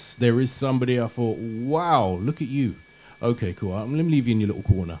yes, there is somebody I thought, wow, look at you. Okay, cool. Let me leave you in your little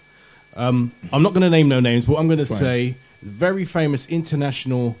corner. I'm not going to name no names, but I'm going to say very famous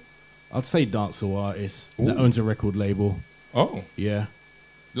international, I'd say dancehall artist that owns a record label. Oh. Yeah.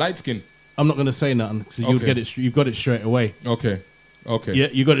 Light skin. I'm not going to say nothing, so you'll get it. You've got it straight away. Okay. Yeah,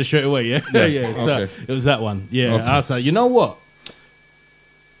 you got it straight away, yeah? Yeah. So it was that one. Yeah. Okay. I was like, you know what?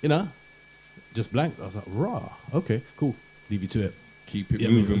 you know, just blank. I was like, raw. Okay, cool. Leave you to it. Keep it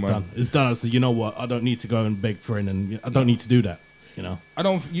moving, it's man. Done. It's done. I said, you know what? I don't need to go and beg for it, and I don't need to do that. You know,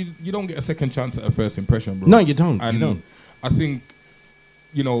 You don't get a second chance at a first impression, bro. No, you don't. And you don't. I think,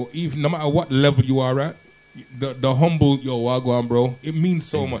 you know, even no matter what level you are at, the humble wagwan, bro, it means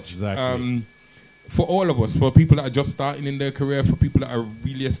so much. Exactly. For all of us, for people that are just starting in their career, for people that are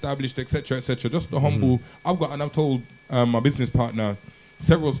really established, etc., etc. Just the humble. I've told my business partner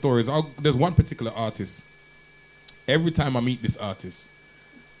several stories. There's one particular artist. Every time I meet this artist,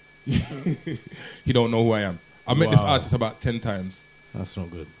 he don't know who I am. I've met this artist about 10 times. That's not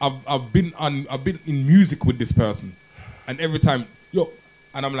good. I've been in music with this person, and every time,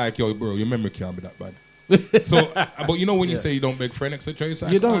 and I'm like, yo, bro, your memory can't be that bad. So, but you know when you say you don't beg friend, etc. It's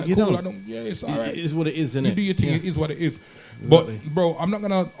like, You don't. right, You cool, don't. I don't. Yeah, it's all right. It is what it is, isn't You it? do your thing. Yeah. It is what it is. Exactly. But bro, I'm not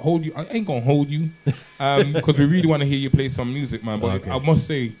gonna hold you. I ain't gonna hold you, because we really want to hear you play some music, man. But Okay. I must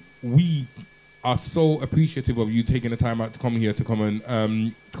say, we are so appreciative of you taking the time out to come here to come and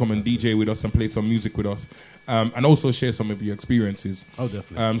DJ with us and play some music with us, and also share some of your experiences. Oh,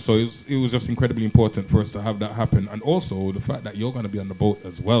 definitely. So it was just incredibly important for us to have that happen, and also the fact that you're gonna be on the boat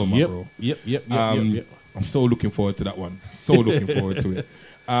as well, my bro. Yep. I'm so looking forward to that one. So looking forward to it.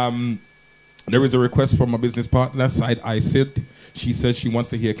 There is a request from my business partner, Side I Sid. She says she wants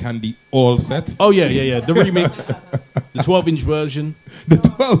to hear Candy all set. Oh, yeah. The remix. The 12-inch version. The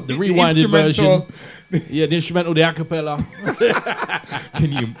rewinded version. instrumental. Yeah, the instrumental, the acapella.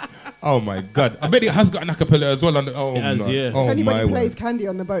 Can you... Oh, my God. I bet it has got an acapella as well. Oh, It has, no. yeah. Oh, If anybody my plays word. Candy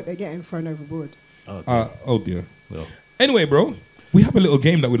on the boat, they're getting thrown overboard. Oh, dear. Well. Anyway, bro, we have a little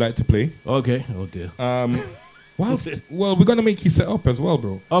game that we like to play. Okay. Oh, dear. Well, we're going to make you set up as well,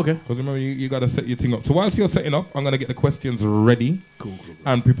 bro. Okay. Because remember, you got to set your thing up. So whilst you're setting up, I'm going to get the questions ready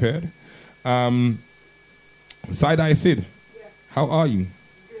and prepared. Side Eye Sid, how are you?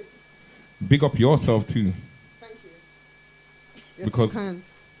 Good. Big up yourself, too. Thank you. You're Because too kind.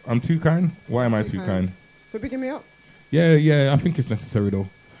 I'm too kind? Why am I too kind? For bigging me up. Yeah, I think it's necessary, though.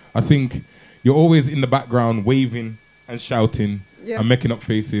 I think you're always in the background waving and shouting and making up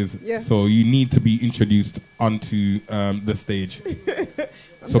faces. Yeah. So you need to be introduced onto the stage.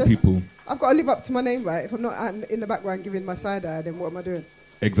 People... I've got to live up to my name, right? If I'm not in the background giving my side eye, then what am I doing?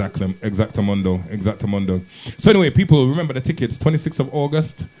 Exactamundo. So anyway, people, remember the tickets, 26th of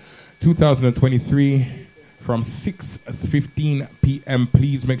August, 2023, from 6:15 p.m.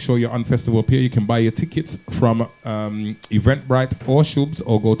 Please make sure you're on Festival Pier. You can buy your tickets from Eventbrite or Shubs,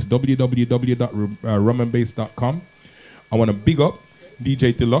 or go to www.rumnbass.com. I want to big up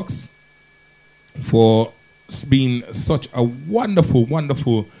DJ Deluxe for being such a wonderful,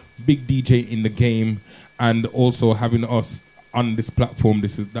 wonderful big DJ in the game, and also having us on this platform.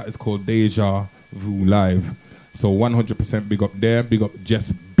 That is called Deja Vu Live. So 100% big up there. Big up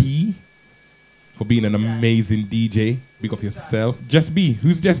Jess B for being an amazing DJ. Big up yourself. Jess B.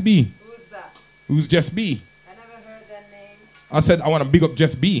 Who's Jess B? Who's that? Who's Jess B? I never heard that name. I said I want to big up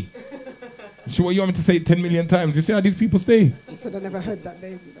Jess B. Sure, you want me to say it 10 million times? You see how these people stay? Just said I never heard that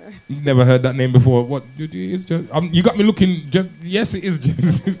name, you know. You've never heard that name before. What? It's just, you got me looking. Yes, it is.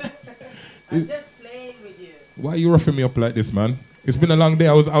 I'm just playing with you. Why are you roughing me up like this, man? It's been a long day.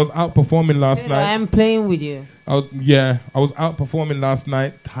 I was out performing last night. I am playing with you. I was out performing last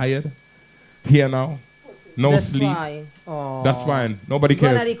night. Tired. Here now. No That's sleep. Why. Oh. That's fine. Nobody You're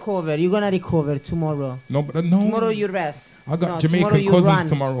cares. You're gonna recover tomorrow. No. Tomorrow you rest. I got No, Jamaican tomorrow cousins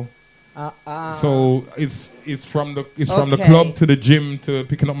tomorrow. So it's from the club to the gym to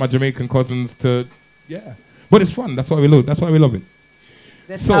picking up my Jamaican cousins to but it's fun. That's why we love. That's why we love it.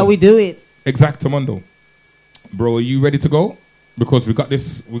 That's how we do it. Exactamundo. Bro, are you ready to go? Because we got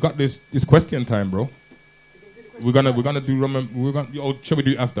this question time, bro. We're gonna do shall we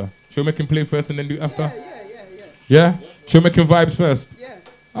do it after? Shall we make him play first and then do it after? Yeah. Shall we make him vibes first? Yeah.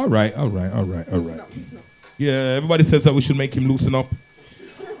 All right. Loosen up. Yeah, everybody says that we should make him loosen up.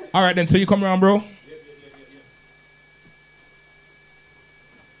 All right, then. So you come around, bro?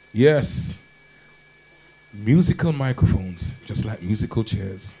 Yes. Musical microphones, just like musical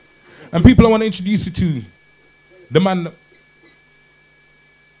chairs. And people, I want to introduce you to the man.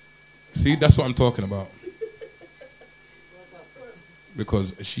 See, that's what I'm talking about.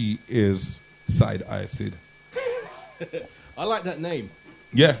 Because she is Side Eye Sid. I like that name.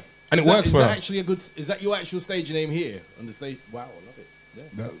 Yeah, and it works for her. Actually a good. Is that your actual stage name here on the stage? Wow, I love it.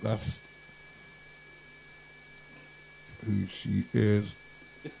 Yeah. That's who she is.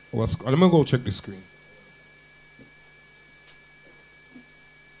 Let me go check the screen.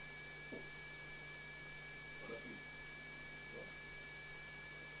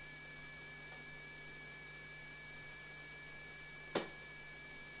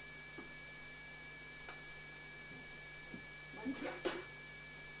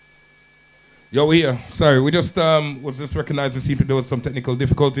 Yo, we're here. Sorry, we just was just recognized to see there was some technical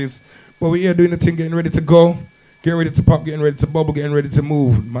difficulties. But we're here doing the thing, getting ready to go. Getting ready to pop, getting ready to bubble, getting ready to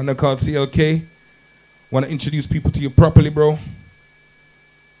move. Man, they're called CLK. Want to introduce people to you properly, bro.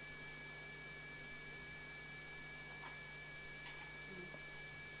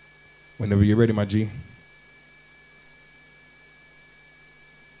 Whenever you're ready, my G.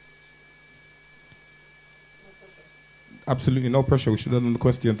 Absolutely no pressure. We should have done the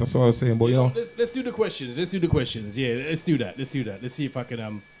questions. That's what I was saying. But you know, let's do the questions. Let's do the questions. Yeah, let's do that. Let's do that. Let's see if I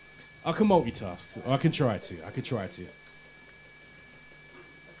can multitask. Or I can try to.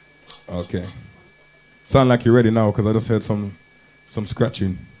 Okay. Sound like you're ready now because I just heard some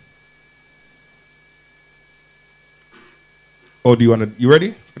scratching. Oh, you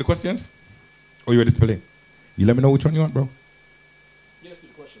ready for the questions? Or you ready to play? You let me know which one you want, bro. Yes, do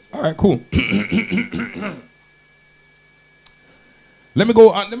the questions. All right, cool. Let me go.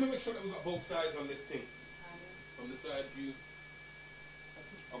 Let me make sure that we got both sides on this thing. From the side view.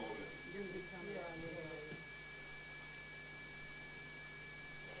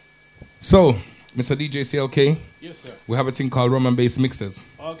 So, Mr. DJ CLK. Yes, sir. We have a thing called Rum N Bass mixes.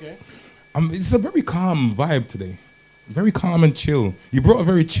 Okay. It's a very calm vibe today. Very calm and chill. You brought a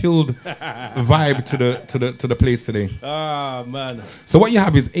very chilled vibe to the place today. Ah, man. So what you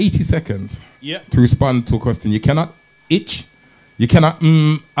have is 80 seconds to respond to a question. You cannot itch. You cannot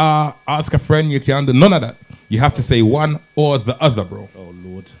ask a friend. You can't do none of that. You have to say one or the other, bro. Oh,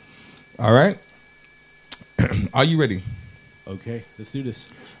 Lord. All right? Are you ready? Okay, let's do this.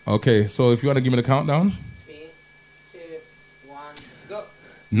 Okay, so if you want to give me the countdown. 3, 2, 1, go.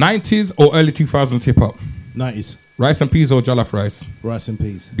 90s or early 2000s hip-hop? 90s. Rice and peas or jollof rice? Rice and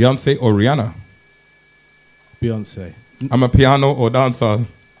peas. Beyonce or Rihanna? Beyonce. I'm a piano or dancehall?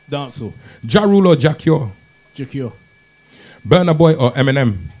 Dancehall. Ja Rule or Ja Cure? Ja Cure. Burna Boy or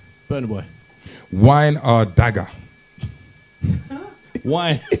Eminem? Burna Boy. Wine or dagger?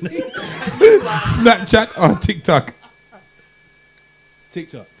 Wine. Snapchat or TikTok?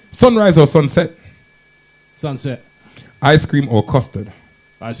 TikTok. Sunrise or sunset? Sunset. Ice cream or custard?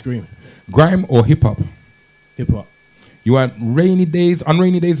 Ice cream. Grime or hip hop? Hip hop. You want rainy days? On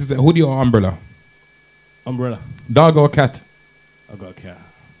rainy days, is it hoodie or umbrella? Umbrella. Dog or cat? I got a cat.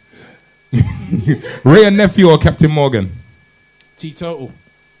 Ray and Nephew or Captain Morgan? Teetotal.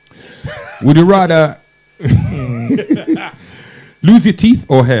 Would you rather lose your teeth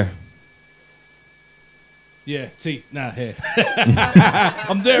or hair? Yeah, teeth. Nah, hair.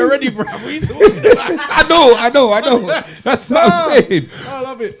 I'm there already, bro. What are you talking about? I know. That's what I'm saying. I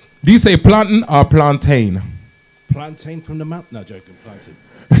love it. Do you say plantain or plantain? Plantain from the mountain? No, joking. Plantain.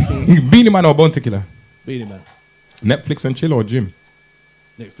 Beanie Man or Bounty Killer? Beanie Man. Netflix and chill or gym?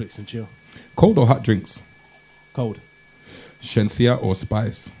 Netflix and chill. Cold or hot drinks? Cold. Shensia or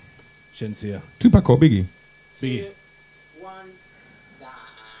Spice? Shensia. Tupac or Biggie? Biggie. 2, 1, done.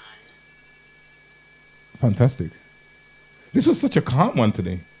 Fantastic. This was such a calm one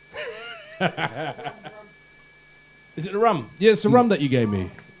today. Is it the rum? Yeah, it's the rum that you gave me.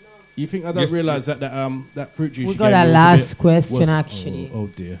 You think I don't realise that fruit juice? We you got gave a me last was question actually. Oh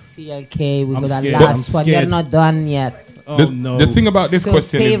dear. CLK, we I'm got scared. a last I'm one. You're scared. not done yet. Oh no. The thing about this So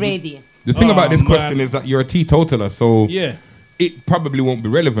question stay is ready. the thing about this man. question is that you're a teetotaler, so Yeah. it probably won't be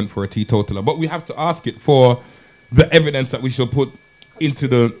relevant for a teetotaler. But we have to ask it for the evidence that we shall put into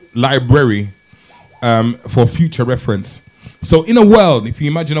the library for future reference. So in a world, if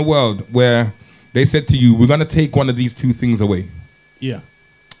you imagine a world where they said to you, we're going to take one of these two things away. Yeah.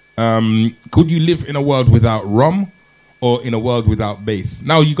 Could you live in a world without rum or in a world without bass?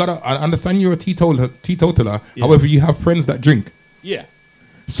 Now, you got to understand you're a teetotaler. Yeah. However, you have friends that drink. Yeah.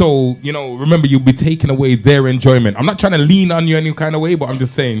 So, remember, you'll be taking away their enjoyment. I'm not trying to lean on you any kind of way, but I'm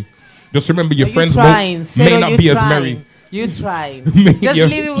just saying, just remember your friends may not be as merry. You try. Just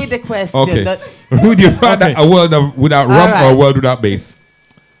Just leave it with the question. Okay. That- Would you rather a world without rum right. or a world without bass?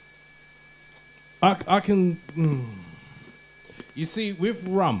 I can. You see, with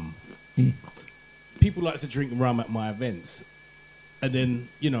rum, people like to drink rum at my events, and then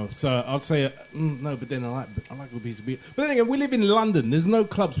so I'd say no, but then I like a piece of beer. But then again, we live in London. There's no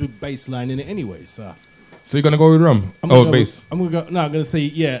clubs with bass line in it anyway. So you're gonna go with rum? Bass. I'm gonna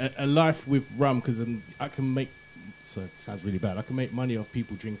say a life with rum because I can make. So it sounds really bad. I can make money off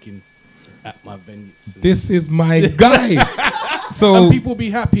people drinking at my venues. This is my guy. So and people be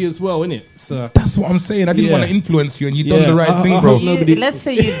happy as well, innit? So that's what I'm saying. I didn't want to influence you, and you done the right thing, bro. Let's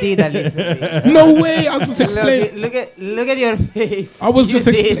say you did a little bit. No way. I'll just explain. Look at your face. I was just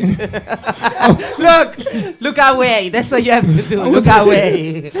explaining. Look away. That's what you have to do. Look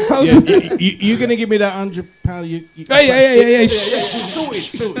away. You're gonna give me that £100. Hey.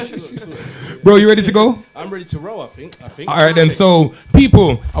 Sorted. Bro, you ready to go? I'm ready to roll, I think. All right, then. So,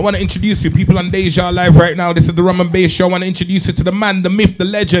 people, I want to introduce you. People on Deja Live right now. This is the Rum N Bass Show. I want to introduce you to the man, the myth, the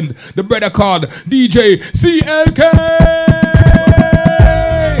legend, the brother called DJ CLK.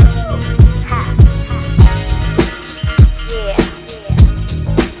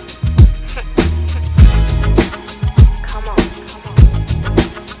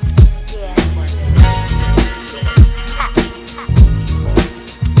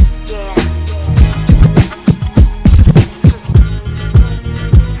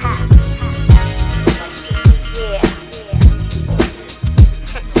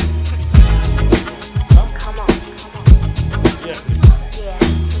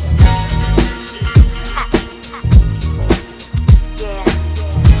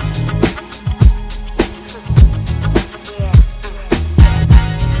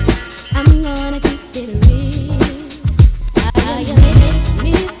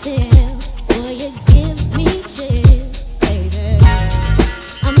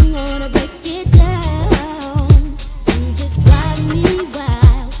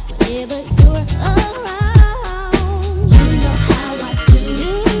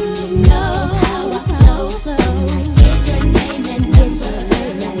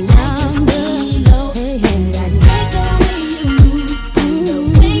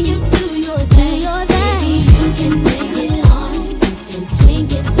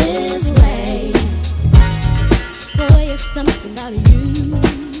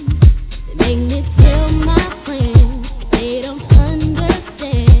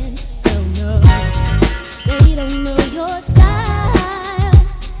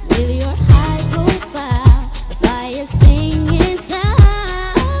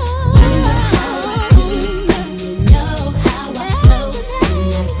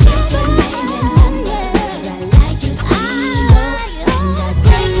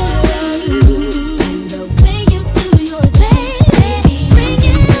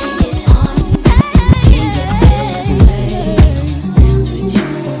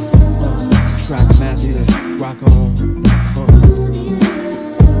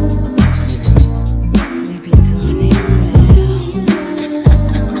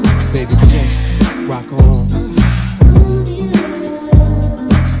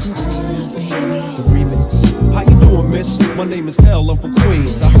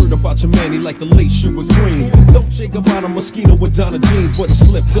 But he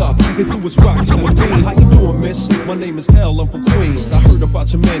slipped up and threw his rock to a fiend. How you doing, miss? My name is L, I'm from Queens. I heard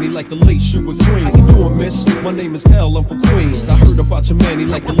about your man, he like the late shoe with cream. How you doing, miss? My name is L, I'm from Queens. I heard about your man, he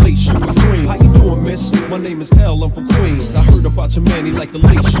like the late shoe with cream. How you doing, miss? My name is L, I'm from Queens. I heard about your man, he like the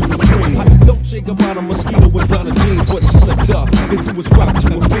late shoe with cream. Don't shake about a mosquito with Donna jeans, but he slipped up and threw his rock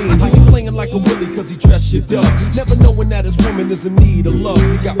to a fiend. How you playing like a willy cause he dressed you up? Never knowing that his woman is in need of love.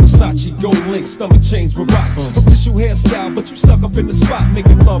 You got Versace, gold link, stomach chains with rocks. Official hairstyle, but you stuck up in the spot.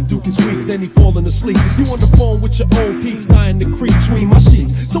 Making love, Duke is weak, then he falling asleep. You on the phone with your old peeps, dying to creep between my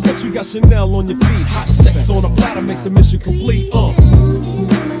sheets. So what you got Chanel on your feet? Hot sex on a platter makes the mission complete. I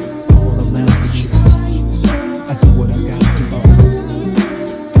wanna laugh with you. I do what I gotta do. I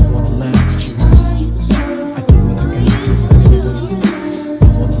wanna laugh with you. I do what I gotta do.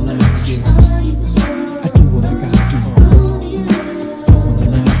 I wanna laugh with you. I do what I gotta do. I wanna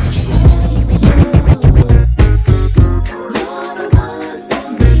laugh with you.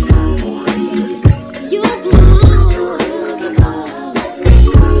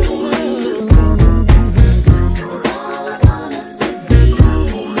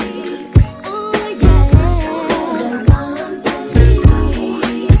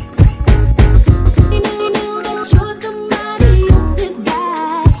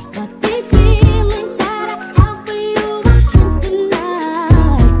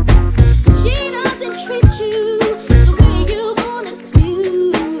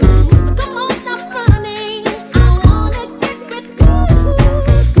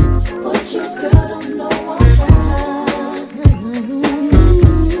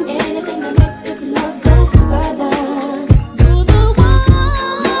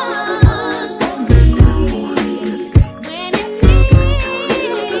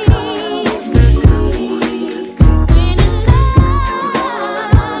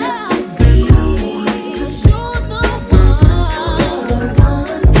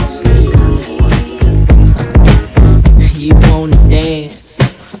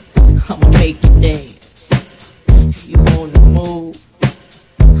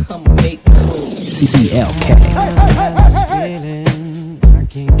 CLK. I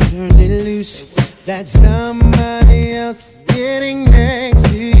can't turn it loose. That somebody else getting next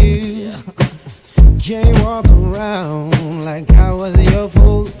to you. Can't walk around like I was your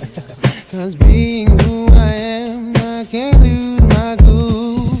fool. Cause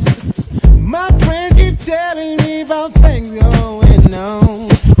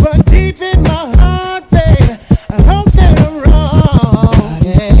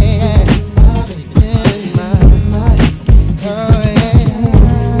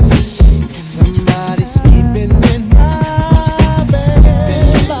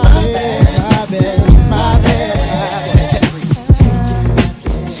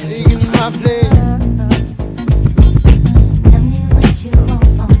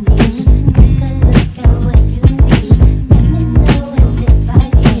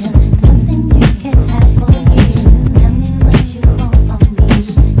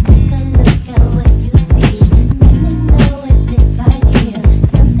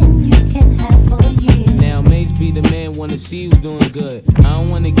good. I don't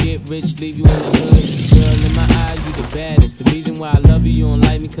wanna get rich, leave you in the hood. Girl, in my eyes, you the baddest. The reason why I love you, you don't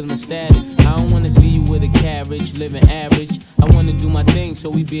like me cause my status. I don't wanna see you with a carriage, living average. I wanna do my thing so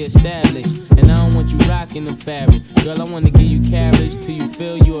we be established. And I don't want you rocking the fabric. Girl, I wanna give you carriage till you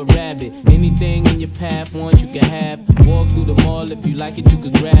feel you a rabbit. Anything in your path, once you can have. Walk through the mall, if you like it, you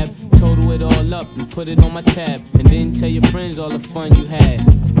could grab. Total it all up and put it on my tab. And then tell your friends all the fun you had.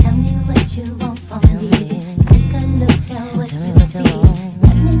 Tell me what you want from me. Take a look at what you see.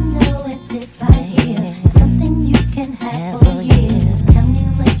 Let me know if it's right here. Something you can have for years. Tell me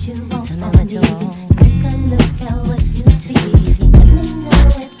what you want from me. Take a look at what you see. Let me know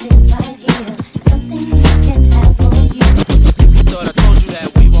if it's right here. Something you can have for years. I thought I told you that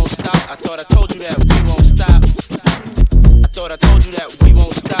we won't stop. I thought I told you that we won't stop. I thought I told you that we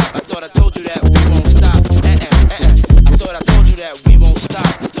won't stop. I thought I told you that we won't stop. I thought I told you that we won't stop.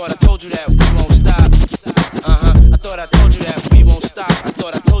 I thought I told you that we won't stop. I thought I told you that we won't stop. I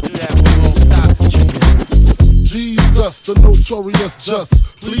thought I told you that we won't stop. Jesus, the notorious just.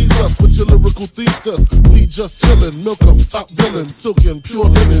 Please us with your lyrical thesis. We just chillin', milk 'em, top billin', silkin', pure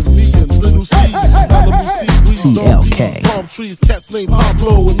linen, me and little C. Malibu sea breeze, no bees, palm trees, cats named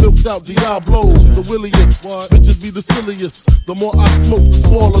Pablo and milked out Diablo. The williest, bitches be the silliest. The more I smoke, the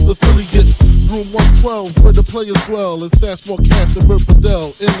smaller the silly gets. Room 112, where the players dwell, and stash more cash than Bert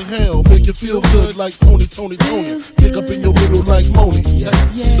Fidel. Inhale, make you feel good like Tony. Pick up in your middle like Moni.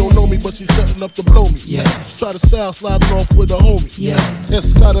 She don't know me, but she's setting up to blow me. Try to style sliding off with a homie.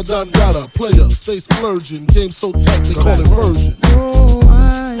 Escada Dangada, player, stay splurging. Game so tight, they call it version. Oh,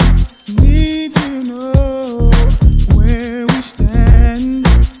 I need to know where we stand.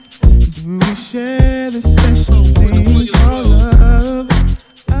 Do we share the special thing called love?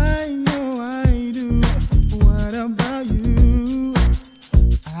 I know I do. What about you?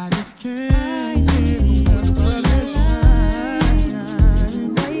 I just can't get enough of this time.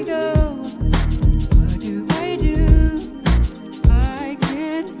 Where you go? What do I do? I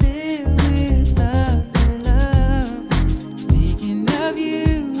can't live without your love. Thinking of you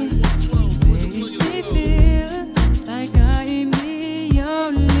makes me feel like I am the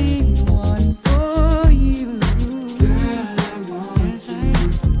only one for you. Girl, I want to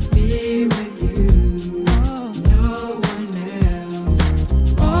be with you. No one else,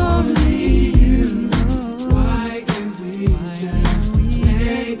 only you. Why can't we just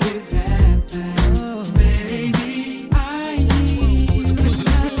make it happen? Baby, I need you in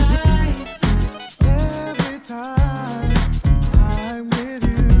my life. Every time I'm with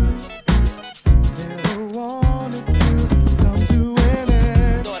you, never wanted to come to an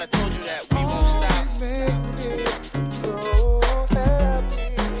end. Thought I told you that we won't stop. Make me so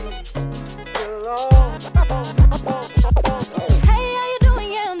happy. Hey, how you doing?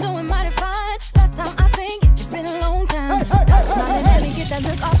 Yeah, I'm doing mighty fine. Last time I seen you, it's been a long time. Stop smiling, let me get that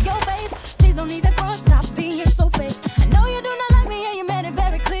look off your face. Please don't even front, stop being so fake. I know you do not like me, and you made it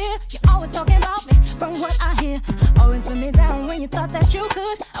very clear. You're always talking about me, from what I hear. Always put me down when you thought that you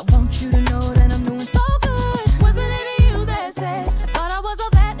could. I want you to know that I'm doing so good. Wasn't it you that said I thought I was all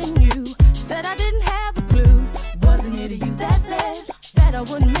that in you? Said I didn't have a clue. Wasn't it you that said that I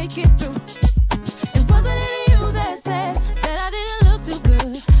wouldn't make it through? And wasn't it you that said that I didn't look too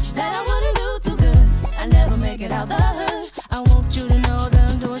good, that I wouldn't do too good? I never make it out the hood. I want you to know that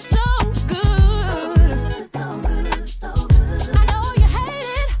I'm doing so good. So good, so good. I know you hate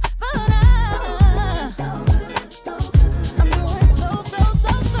it, but I'm doing so good.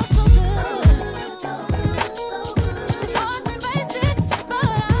 It's hard to face it, but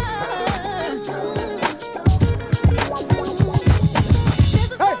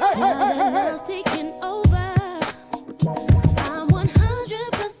love's taking over. I'm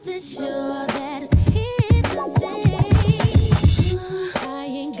 100% sure that it's here to stay. I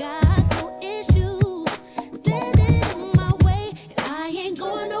ain't got no issues standing in my way, and I ain't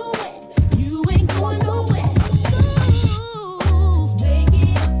going nowhere. You ain't going nowhere. Ooh, make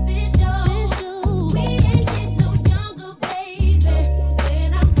it official. We ain't getting no younger, baby. When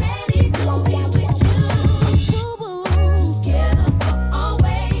I'm ready to be with you, together for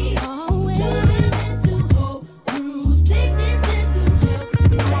always. To live is to hope through sickness and through joy.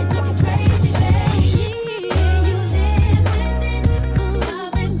 Life looking crazy, baby. You live with it,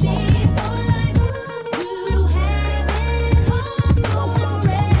 loving me for life. To have it home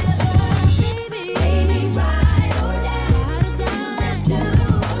forever, baby. Ride or die, that do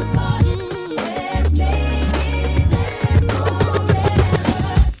us part. Let's make it last forever.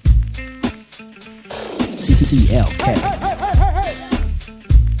 CLK.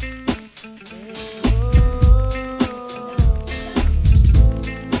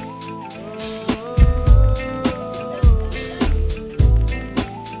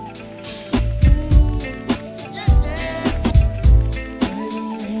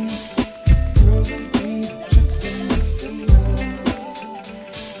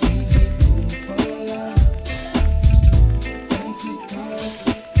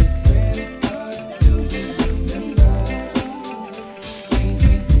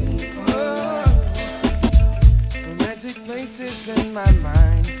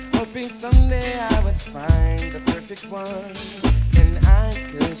 someday I would find the perfect one and I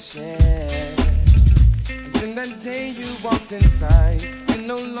could share. And then that day you walked inside and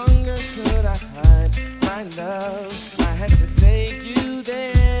no longer could I hide my love. I had to take you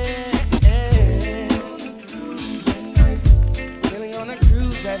there. Sailing on a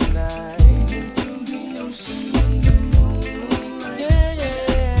cruise at night. Into the ocean under moonlight. Yeah,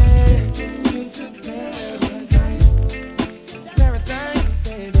 yeah. Taking you to paradise. Paradise,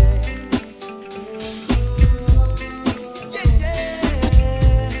 baby. Yeah, yeah.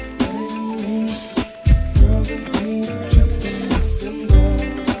 Diamonds, girls and things, trips in December.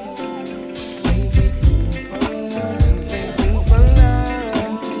 Things we do for love. Things we do for love.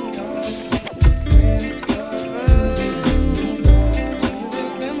 Fancy cars, credit cards, love. You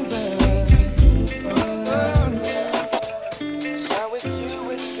remember things we do for love. Shine with you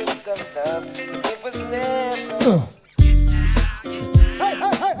with gifts of love. It was never.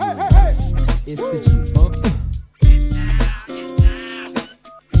 It's the G-Funk.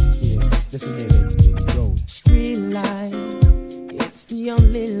 Yeah, listen here, baby. Go. Street life, it's the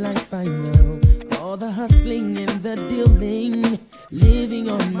only life I know. All the hustling and the dealing, living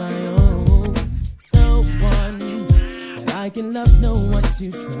on my own. No one that I can love, no one to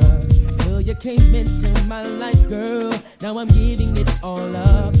trust. Till you came into my life, girl. Now I'm giving it all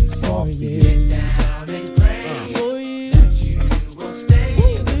up for you. Get down and pray for you. That you will stay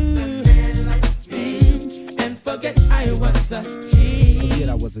with a man like me. And forget I was a G. Forget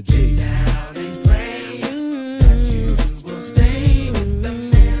I was a G. Get down and pray that you will stay with a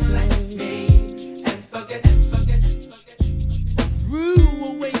man like me. And forget. Threw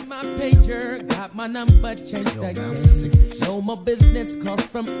away my pager, got my number changed again. No more business calls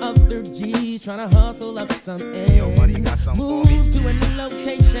from other G's, tryna hustle up some end. Move to a new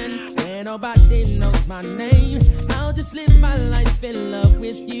location where nobody knows my name. I'll just live my life in love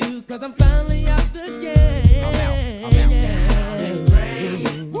with you, cause I'm finally out the game. I'm out. And pray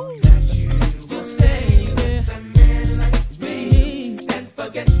that you will stay with a man like me. And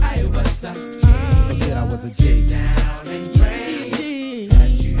forget I was a G. Forget I was a G. Down and pray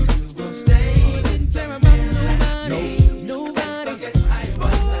that you will stay. Didn't care about nobody. Nobody. Forget I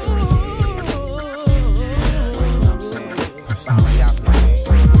was a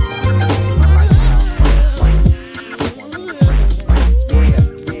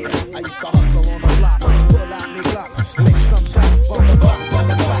I used to hustle on the block, pull out me Glock, lick some shots, bump the block, bump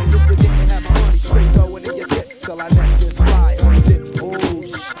the block. If you didn't have my money, straight throw it in your tip till I let this fly on the dip. Oh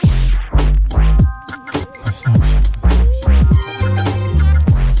shit.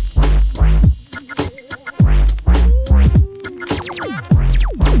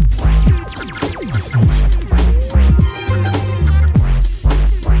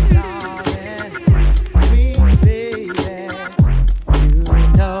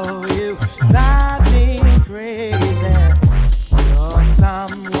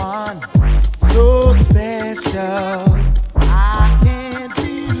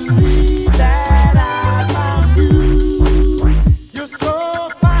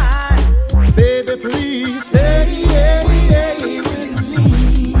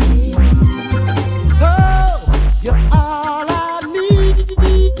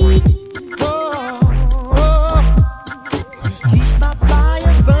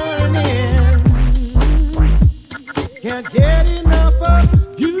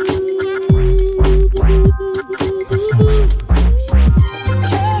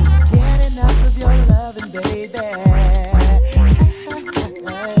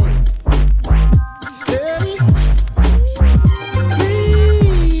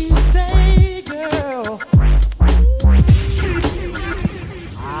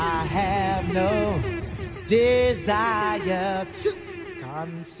 Desire to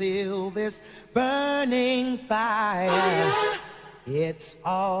conceal this burning fire. It's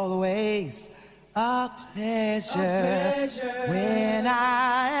always a pleasure when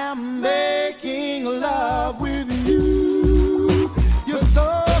I am making love with you. You're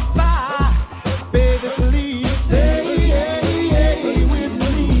so fine, baby, please stay with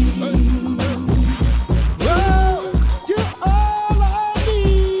me. Oh, you're all I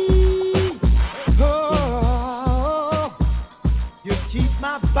need. Oh, you keep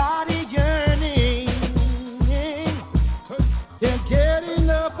my body yearning. Can't get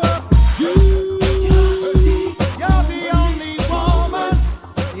enough of you. You're the only woman,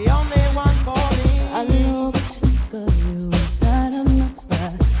 the only one for me. I know it's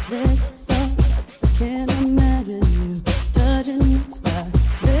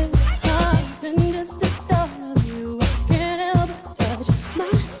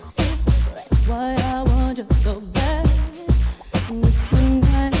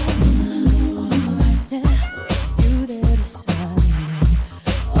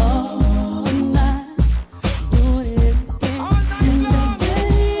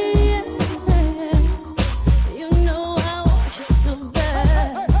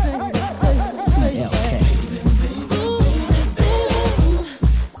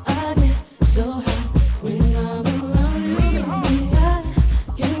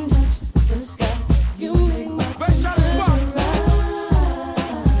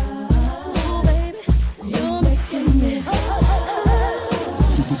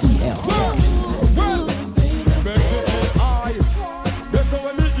CLK.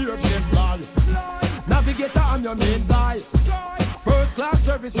 Navigator, I'm your main guy. First class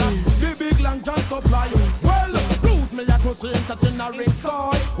service, the big long John supply. Well, cruise me, I cross the entertainer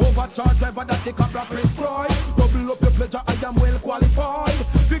side. Overcharge driver that the cabra prescribe. Double up your pleasure, I am well qualified.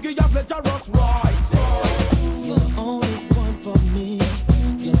 Figure your pleasure, us right. You're the only one for me.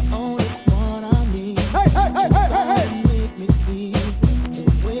 You're the only one I need. Hey. Make me feel the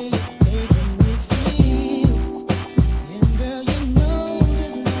way you're making me feel. And girl, you know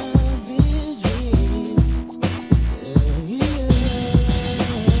this love is real.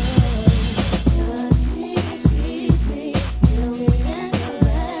 Touch me, squeeze me, feel me and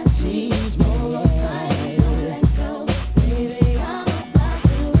caress me. Hold on tight, don't let go. Baby, I'm about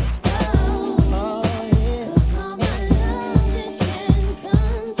to explode. Cause all my love you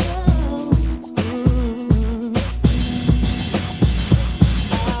can't control.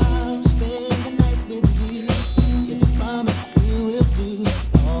 I'll spend the night with you. If you promise you will do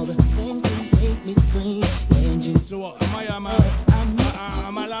all the things that make me scream. And you So what?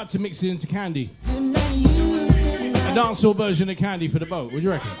 Am I allowed to mix it into Candy? A dancehall version of Candy for the boat. What do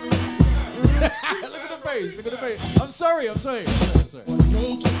you reckon? Look at the face. Look at the face. I'm sorry. I'm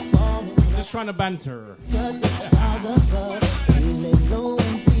just trying to banter. touch the stars above. Please let go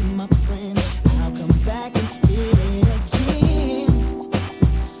and be my friend. I'll come back and hit it again.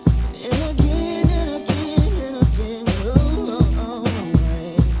 And again and again and again.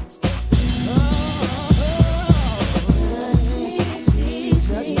 Touch me, squeeze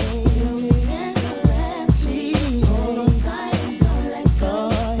me, feel me and caress me. Hold on tight and don't let go.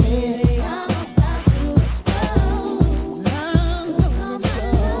 Baby, I'm about to explode. Cause all my love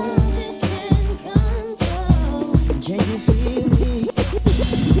you can't control. Can you feel me?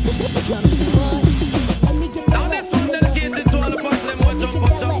 Now this one dedicated to all the boys, them who jump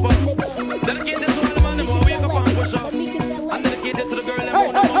up. Dedicated to all the man, them who wake up and push up. And dedicated to the girl, them who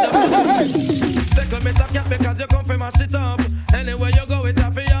them on Take me cat because you come for my shit up. Anywhere you go, it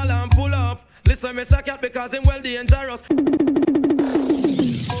happy y'all and pull up. Listen, me cat because him well dangerous.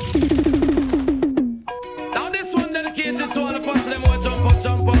 Now this one dedicated to all the boys, them who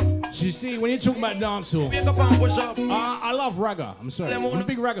jump up. You see, when you talk about dancehall, Wake up and push up. I love ragga. I'm sorry. I'm a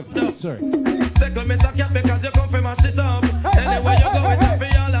big ragga fan. Sorry. Take me cat because you come for my shit up. Anywhere you go, it happy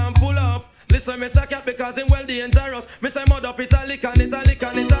y'all and pull up. Listen, me cat because him well dangerous. Me say mud up italic and italic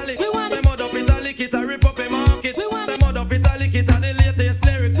and italic. We want it. Mud up italic, it a rip up a market. We want it. Mud up italic, it a the latest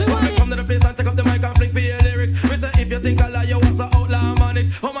lyrics. We want it. Come to the place and take up the mic and fling for your lyrics. Me say if you think I lie, you want some outlaw manics.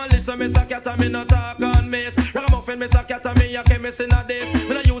 Oh man, listen, me cat and me no talk on miss. Ragamuffin, me cat and me a chemist in a days. Me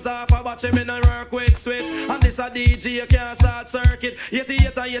no use half a batch, me no work with switch. And this a DJ can't start circuit.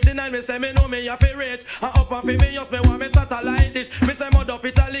 88 and 89, me say me know me a fi rich. And up and fi me just me want me satellite dish. Me say mud up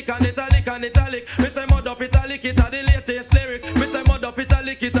italic and italic and italic. Me say mud up italic, it a the latest lyrics. Me say mud up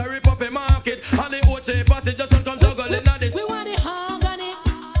italic, it a rip up a market. And the OJ passage just don't come juggling at this. We want the hog on it.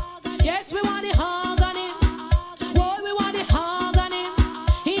 Yes, we want the hog on it. Boy, we want the hog on it.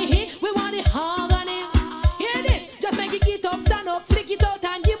 We want the hog on it. Hear this, just make it get up, stand up, flick it out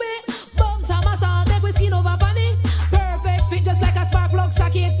and give it. Bumps and massage, make we skin over on it. Perfect fit, just like a spark plug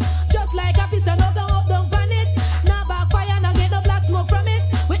socket. Just like a piston up down pan it. Now backfire, now get no black smoke from it.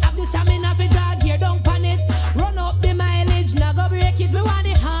 We have the stamina for drag here, don't pan it. Run up the mileage, now go break it. We want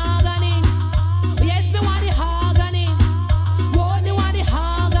the hog on it. Yes, we want the hog on it. Boy, we want the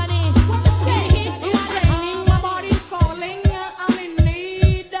hog on it. Say it, we want the hog. My body's calling, I'm in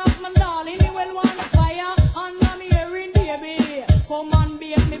need of my darling. You will want the fire, and I'm hearing baby. Come on,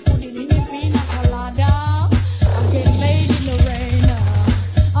 babe, me put it in the pina colada. I get laid in the rain,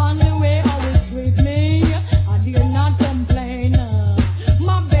 on the way always with me. I dare not complain.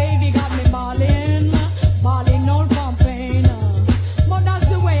 My baby got me balling out from pain. But that's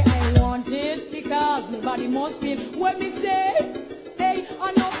the way I want it, because my body must feel when me say, hey,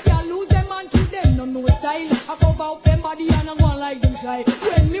 I know can't lose them and shoot them, no style. I cover up them body and I go like them shy.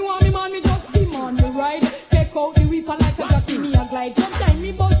 When me want me man, me just demand the ride. Take out the weeper like a jockey, me a glide. Sometimes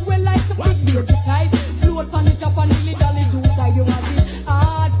me buzz well like the fish baby tight. Float pan it up and dilly dally do side. You want it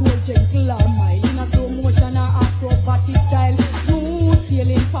hardcore, gentle and mild. In a slow motion or acrobatic style. Smooth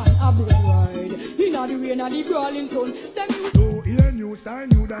sailing pan a broad ride. In a the rain or the brawling sun. Say me So hear new style,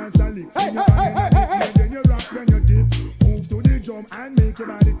 new dance and lick. Then you rock, then you dip. Move to the jump and make your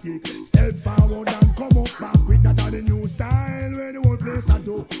body kick. Step forward and come up back quick. That are the new style where the whole place I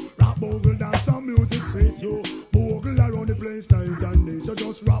do. Rap bogle dance, some music sweet you. Bogle around the place night and day. So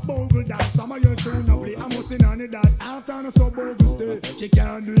just rap bogle dance, some of your tune a play. I'm sing on it that after no so bogle stay. She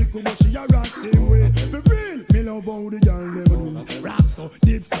can't do it good but she a rock same way. For real, me love how the girl never do. Rock so,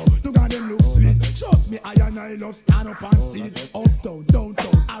 deep so, to God them look sweet. Trust me, I and I love stand up and see. Uptown,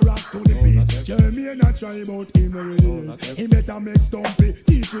 downtown, I rock to the beat. Jeremy and I try about him already. He better make stumpy,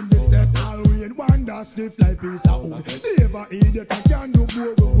 teach him the step. All we in wonder stiff like piece of wood. Never idiot, I can do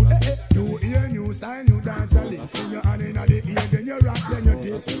more good. New ear, new style, new dance and lick. In your hand in the ear, then you rock, then you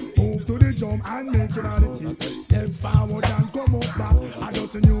dip. Move to the jump and make it on the tip. Step forward and come up back. I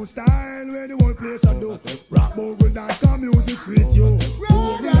just a new style where the whole place I do. Rock bogle dance, come music sweet you.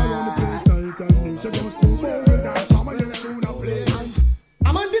 Bogle around the place night and day. So just put bogle dance, some of your tune a play.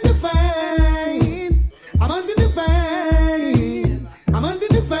 I'm under the fame. I'm under the fame. I'm under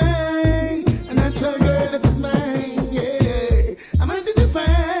the fame. A natural girl that is mine. Yeah. I'm under the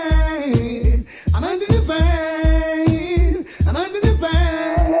fame. I'm under the fame. I'm under the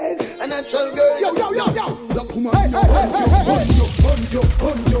fame. A natural girl. Yo, yo, yo, yo. Look, come on.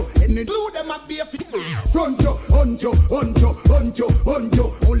 Include them a be a front yo, hunt yo.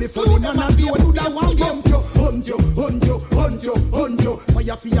 Only for the man a be a do that one game yo. Hunt yo.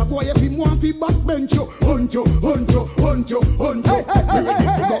 Fire for your boy if him want fi backbench yo. Hunt yo. We ready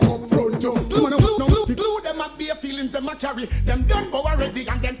to go up front yo. Include them a be a feelings them a carry. Them done bow already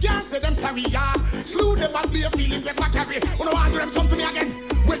and them can't say them sorry yeah. Slew them a be a feelings them a carry. Wanna argue them something again?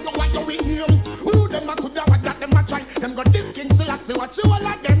 Wait you what you with me? Who them a coulda what that them a try? Them got this king still I see what you all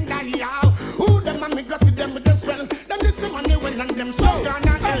of them die yeah. Who them a me go see them with them spell? Them this money well and them so gone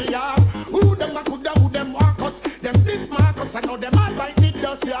hell yeah. Who them a coulda who them Marcus? Them this Marcus I know them all bite the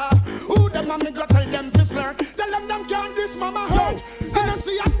dust yeah. Who them a me go tell them this blur? Tell them can't this mama hurt. And I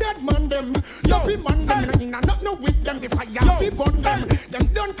see a dead man them. You be man them and not no with them. If I have be burn them, them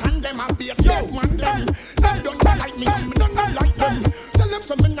don't condemn I be a dead man them. Them don't like me, don't like them. Tell them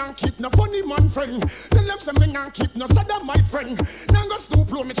some me not keep no funny man friend. Tell them some me not keep no sada my friend. Now go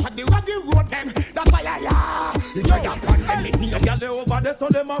stoop low me chat the raggy road them. That's why you try to pandemic me. The girl over there so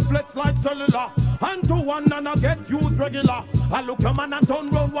them a flex like cellular. And to one and I get used regular. I look your man and turn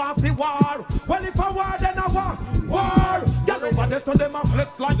round war the war. Well if I war then I war. Girl over there so them a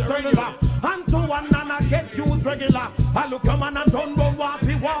flex like cellular. And to one and I get used regular. I look your man and turn round war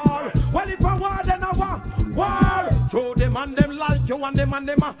the war. Well if I war then I war. Show them and them like you and them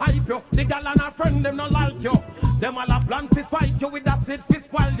a hype you. The girl and her friend them not like you. Them all a plan to fight you with that seed fist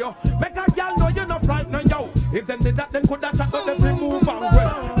while you. Make a girl know you not frightened yo. If them did that then could that chat but them remove and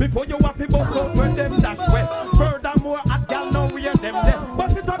well. Before you happy both out when them dash well. Furthermore a girl know where them there.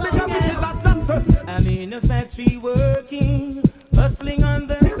 But it up because it is a chance. I'm in a factory working, hustling on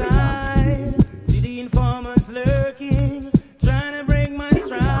the side. See the informers lurking, trying to break my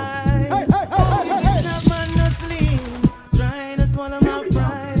stride. Enough man hustling, trying to swallow my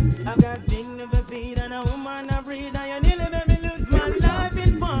pride. I've got dignity and a woman I breathe. I nearly made me lose my life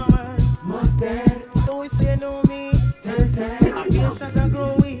in farmers. Must dead, always say no me. I feel that I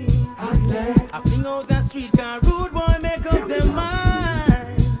grow weak. I fling out that street car, rude boy make up their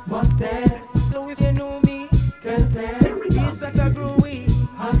mind. Must dead, always say no me. Feel that I grow weak.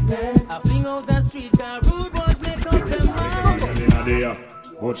 I fling out that street car, rude boys make up their mind.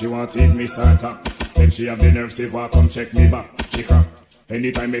 But she want to eat me starter. Then she have the nerve say, "Walk, come check me back." She crack.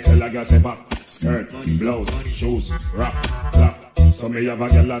 Anytime me tell a girl say back. Skirt, blouse, shoes, rap, clap. So me have a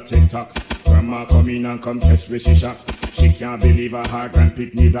girl a TikTok. Grandma come in and come catch me she shot. She can't believe her heart and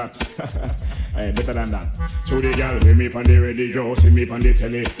pick me that. Hey, better than that. So the girl hear me on the radio, see me on the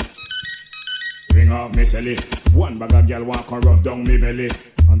telly. Ring off me celly. One bag of girl walk and rub down me belly.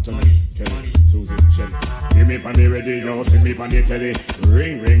 Anthony, Kelly, Susie, Shelly. Hear me on the radio, see me on the telly.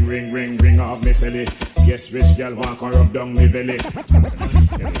 Ring off me celly. Yes, rich girl walk and rub down me belly.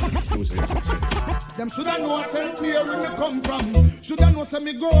 Susie, Them shoulda know say where me come from. Shoulda know say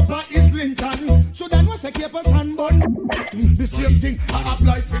me grow up at Islington. Shoulda know say Capleton and Bun. The same thing I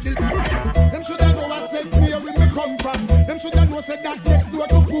apply for the. Them shoulda know I say where me come from. Them shoulda know say that next door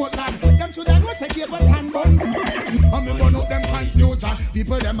to Portland. Them shoulda know say Capleton and Bun. And me burn out them confusion.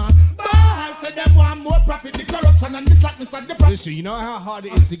 People them a bad say them want more profit. The corruption and the slackness and the profit. Listen, you know how hard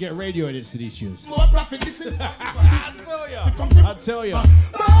it is to get radio edits to these tunes. More profit. This is. I tell ya.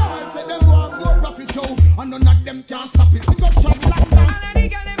 Bad say them want more profit. And none of them can stop it. We got trouble like that. And the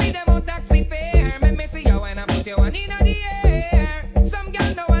girl me them on taxi fare. Make me see you when I put you one in the air. Some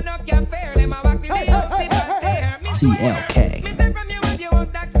girl know I knock your fare. Them a walk the way up the back there. CLK. Me say from you if you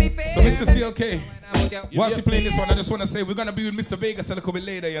want taxi fare. So Mr. CLK, Whilst you playing this one, I just want to say we're gonna be with Mr. Vegas a little bit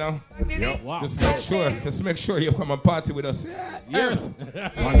later, you know. Yep. Wow. Just make sure you come and party with us. Yeah.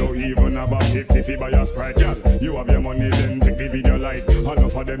 I don't even about 50 fi buy a Sprite, girl. You have your money, then take the video light.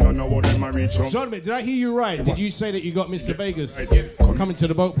 Enough of them don't know what them a reach from. John, did I hear you right? Did you say that you got Mr. Vegas coming to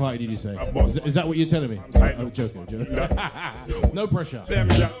the boat party, did you say? Is that what you're telling me? I'm joking. No pressure.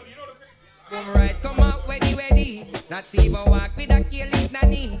 Come right, come up, ready. Not even walk with a careless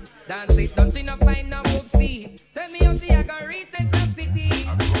nanny. Dance it, don't see no find no whoopsie. Tell me how see I can reach it from city.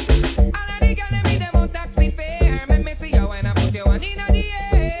 All of the girls let me them on taxi fare. Make me see you when I put you one in the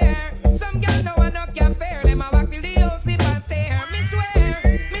air. Some girls know I knock your fare. Them a walk till the house if I stare. Me swear,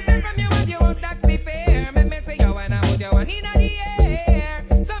 me say from you have you on taxi fare. Make me see you when I put you one in the air.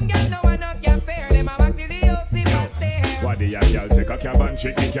 Some girls know I knock your fare. Them a walk till the house if I stare. What the girl take a cab and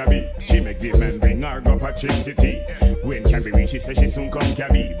trick the cabby. She make the man bring her up a Chick City. When cabby reach, she say she soon come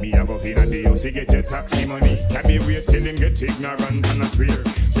cabby. Me a go in at the house to get your taxi money. Cabby wait till him get ignorant and a swear.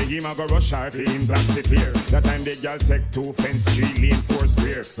 Say him a go rush her for him taxi fare. That time the girl take 2 fence, 3 lane, 4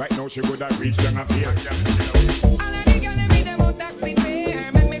 square. Right now she would have reached down a pier. All of the girls let me them on taxi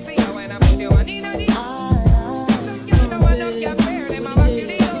fare. Make me see you when I put you one in the air. Some girls know I knock your fare. Them a walk till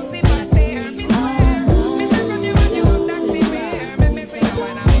the house if I stare. Me swear, me say from you have you on taxi fare. Make me see you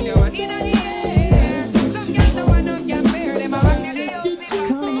when I put you one in the air. Some girls know I knock your fare. Them a walk till the house if I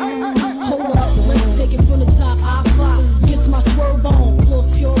stare. Hold up, let's take it from the top. I fox gets my swerve on, plus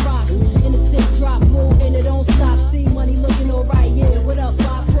pure rocks. In the 6 drop, move and it don't stop. See money looking alright, yeah. What up?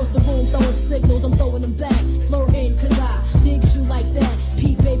 I across the room throwing signals, I'm throwing them back. Flirting, cause I dig you like that.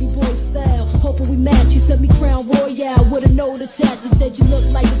 Pete baby boy style, hoping we match. You sent me crown royale with a note attached. You said you look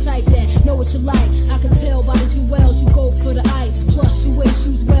like the type that know what you like. I can tell by the jewels you go for the ice. Plus you wear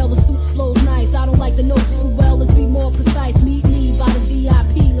shoes well, the suit flows nice. I don't like the notes too well, let's be more precise. Meet me by the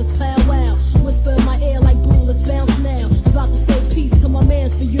VIP, let's powwow. Whisper in my ear like blue, let's bounce now. About to say peace to my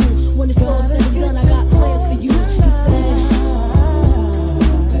mans for you. When it's all said and done, I got plans for you. He said,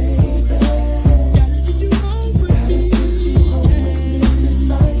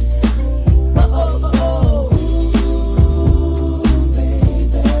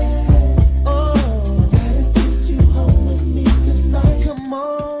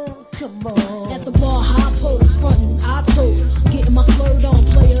 at the bar, high pose, frontin', I toast. Getting my flirt on,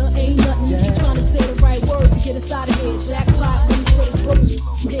 player, ain't nothing. He trying to say the right words to get us out of here. Jackpot when he said it's broken.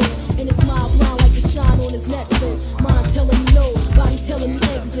 Yeah, and his smile blind like the shine on his necklace. Mind telling me no, body telling me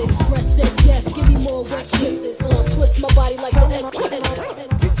exit. Breast said yes, give me more wet kisses. Twist my body like the exit.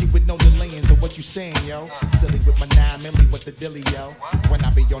 Hit you with no delaying, so what you saying, yo? Silly with my 9 milli, what the dilly, yo? When I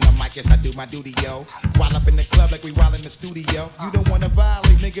be on the mic, yes, I do my duty, yo. While up in the club like we while in the studio. You don't wanna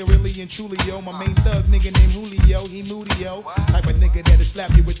violate, nigga, really and truly, yo. My main thug, nigga named Julio, he moody, yo. Type of nigga that'll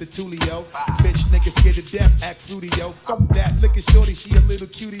slap you with the tulio. Bitch, nigga scared to death, act fruity, yo. Fuck that, look at shorty, she a little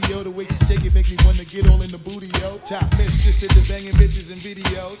cutie, yo. The way she shake it make me wanna get all in the booty, yo. Top mistress into banging bitches and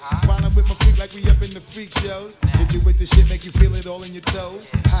videos. While I'm with my freak like we up in the freak shows. Hit you with the shit, make you feel it all in your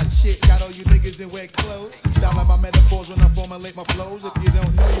toes. Hot shit, got all you niggas in wet clothes. Style like my metaphors when I formulate my flows. If you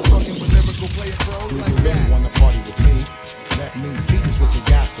don't know, you fucking with lyrical playing pros. Do like you really wanna party with me? Let me see just what you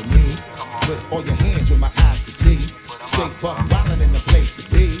got for me. Put all your hands with my eyes to see. Straight buck wildin' in the place to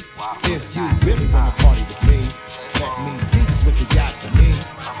be. If you really wanna party with me, let me see just what you got for me.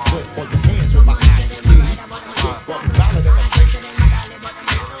 Put all your hands with my eyes to see. Straight buck wildin' in the place to be.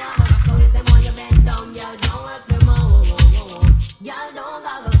 So if them want you bend down, y'all don't help them out. Y'all don't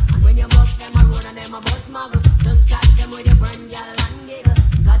goggle. And when you buck them a road and them a bus muggle, just chat them with your friend, y'all and giggle.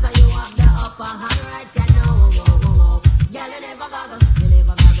 Cause you have the upper hand right, you know. Y'all you never goggle,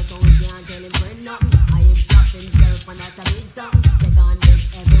 so we can't tell him friend nothing. I am flop himself and that's a big something. They can't take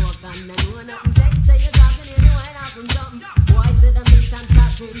every walk and I know nothing. Check say you're talking in the wine out from something. Boy said the meantime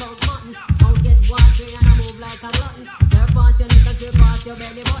start dream about mutton. Don't get watery and I move like a glutton. Sir pass your neck and sir pass your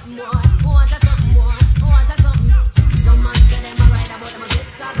belly button, boy. Who want a something, boy? Who want a something? Some man say them a ride about them a zip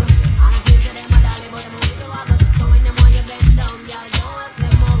saddle. And I think say them a dolly but them a wiggle waggle. So when them want you bend down, y'all don't help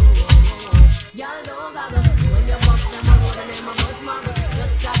them out. Y'all don't goggle. When you buck them a road and them a bus muggle,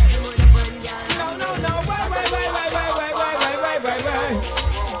 just chat them with a friend, y'all. No, wait.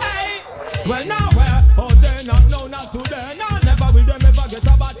 Hey, well now where? Oh, say not today. No, never will them ever get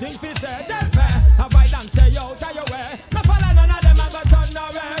a bad thing fi say. That's fair. Avoid and stay out of your way. No follow none of them a go turn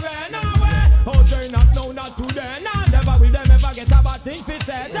nowhere. Nowhere.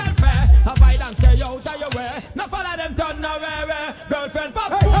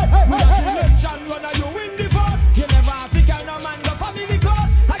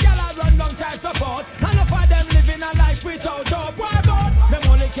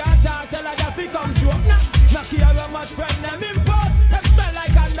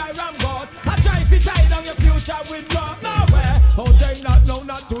 shall withdraw nowhere. Oh, say not, no,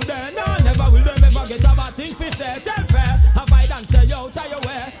 not today. No, never will them ever get a bad thing fi say. Tell fair, have I done stay out of your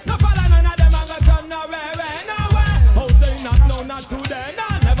way. No follow none of them and go turn nowhere, nowhere. Oh, say not, no, not today. No,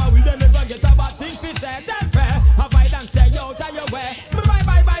 never will them ever get a bad thing fi say. Tell fair, have I done stay out of your way. Bye,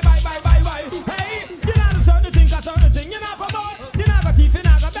 bye, bye, bye, bye, bye, bye. Hey, you know the certain thing, a certain thing. You know promote, you know go thief, you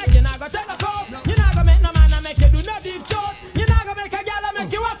know go beg, you know go tell the code. You know go make no man and make you do no deep joke. You know go make a girl and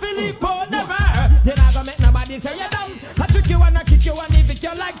make you a Philip Paul. Never. You know go make nobody say you dumb. I trick you and I kick you and if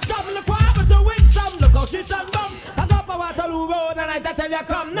you like some. Look what happened to win some. Look how she done bum. I go up a Waterloo Road and I tell you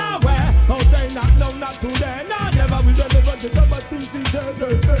come nowhere. Oh, say not, no, not today. No, never will they never get up a thing to say.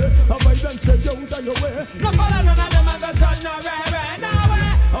 Have I done stay out of your way? No follow none of them and go turn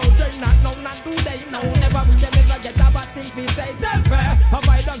nowhere. Oh, say not, no, not today. No, never will they never get up a thing to say. Tell fair. Have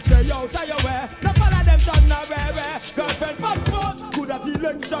I done stay out of your way? No follow them turn nowhere. Girlfriend, fuck sport. Good at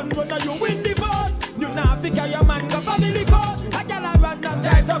election when you win the vote. You now figure your man go family court. I can't run down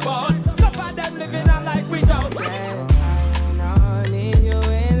child support. No for them living a life without. I need you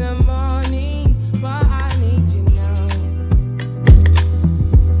in the morning, but I need you now.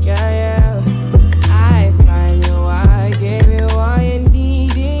 Yeah, yeah. I find you, I gave you all you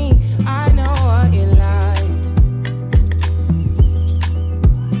needing. I know what you like.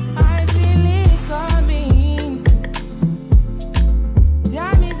 I feel it coming.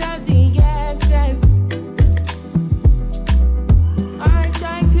 Time is of the essence. I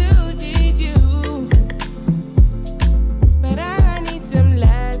try to teach you, but I need some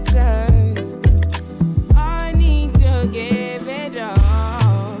lessons. I need to give it up.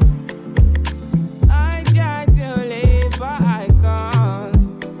 I try to live, but I can't.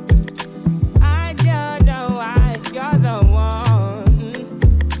 I don't know why you're the one.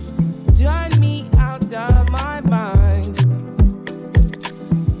 Turn me out of my mind.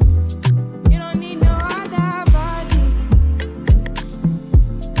 You don't need no other body.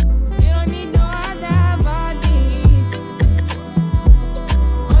 You don't need no other body.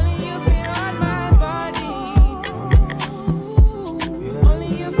 Only you feel on my body. Only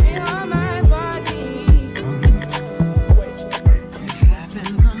you feel on my body.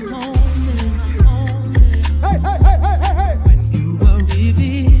 When you were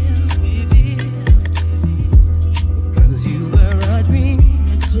revealed, 'cause you were a dream,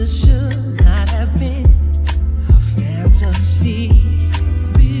 it just should not have been a fantasy.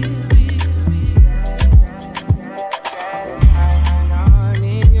 I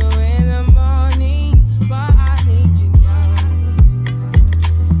need you in the morning, but I need you now.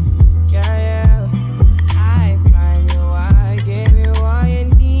 Yeah, yeah. I find you, I gave you all you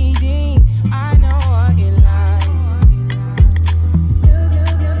needing. I know what you like.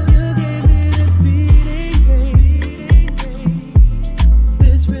 You gave me this beating,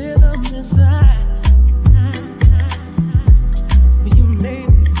 this rhythm inside. You made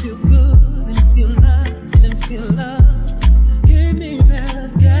me feel good and feel nice and feel love. Give me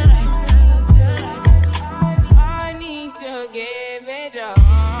paradise. I need to give it up.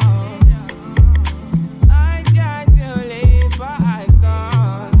 I try to live, but I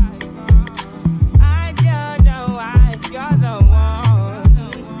can't. I don't know why you're the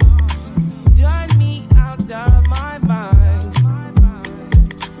one. Turn me out of my mind.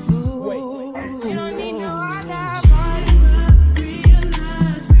 You don't need no other body.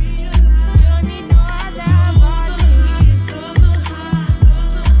 You don't need no other body.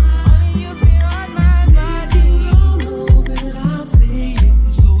 Only you feel on my body. I'll see it,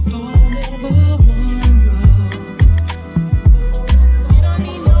 so don't ever wonder. You don't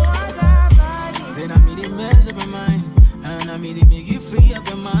need no other body. Say, now me the mess up my mind, and I me the make you free up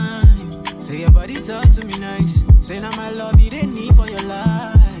your mind. Say, your body talk to me nice. Say, now my love you didn't need for your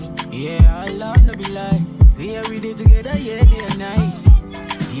life. Yeah, I love no be lie. Say, every day together, yeah, day and night.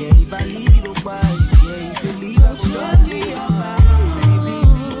 Yeah, if I leave you, go by. Yeah, if you leave, I'll strong me up.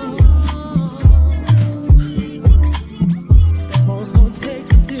 Who's gonna take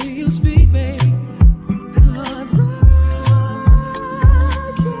it till you speak, babe? 'Cause I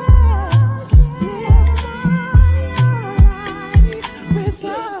can't live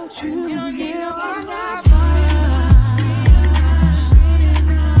without you. You don't need no other body.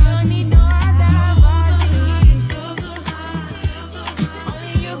 You don't need no other body.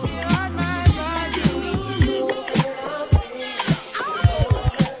 Only you feel on my body.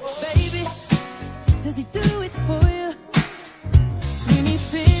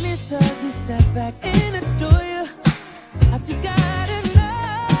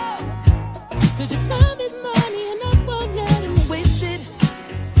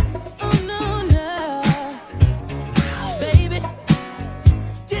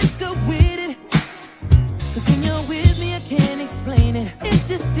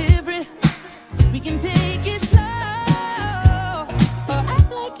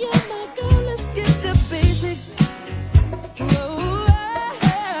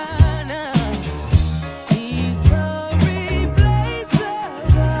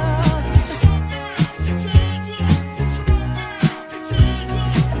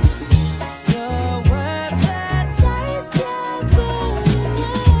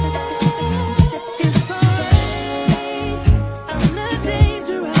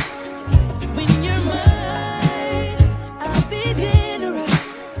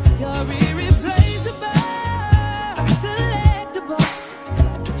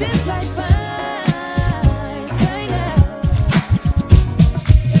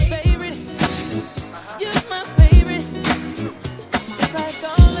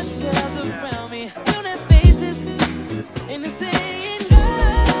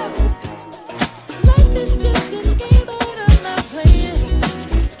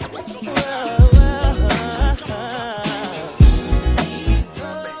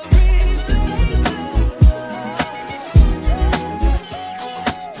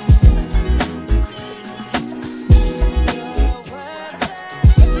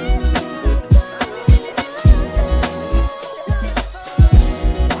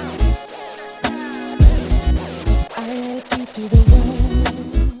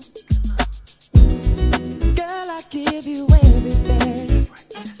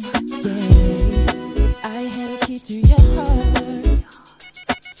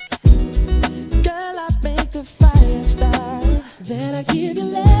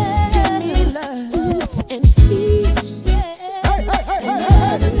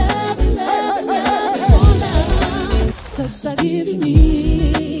 Yes, I give you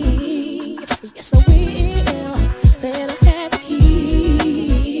me. Yes, I will. Then I have a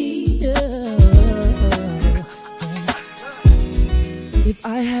key. If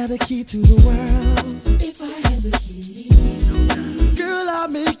I had a key to the world, If I had the key, girl, I'll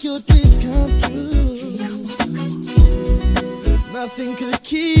make your dreams come true. Nothing could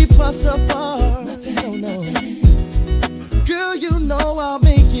keep us apart. No, no. Girl, you know I'll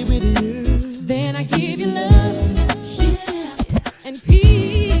make it with you. then I give you love, and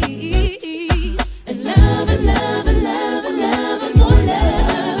peace, and love, and love, and love, and love, and more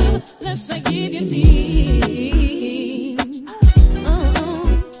love. Plus I give you me.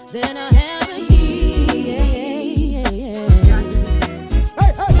 Then I have a key.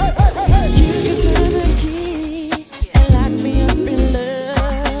 You can turn the key and lock me up in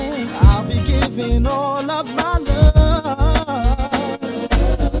love. I'll be giving all of my love.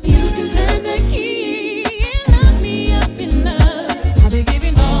 You can turn the key and lock me up in love. I'll be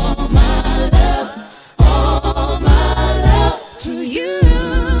giving all my love to you.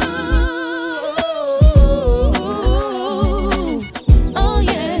 Oh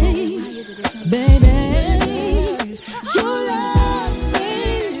yeah, baby. Your love,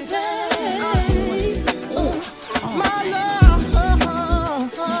 baby. My love,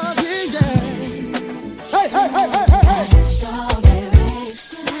 yeah, yeah. Hey, hey, hey, hey, hey. Strawberries,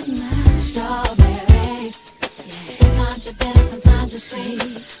 strawberries. Sometimes you're bitter, sometimes you're sweet.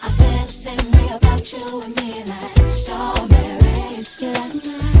 I feel the same way about you and me, like strawberries. You like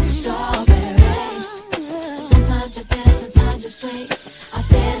strawberries. Sometimes you're bitter, sometimes you're sweet. I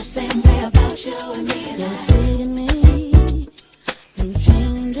feel the same way about you and me, like taking me through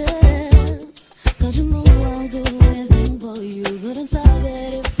changes. 'Cause you know I'll do anything for you. Couldn't stop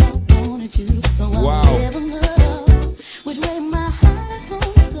it if I wanted to. So I'll never know which way my heart is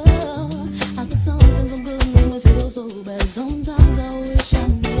gonna go. I feel something so good make me feel so bad. Sometimes I wish I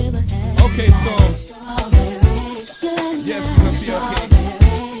never had. Okay, so yes, Mr.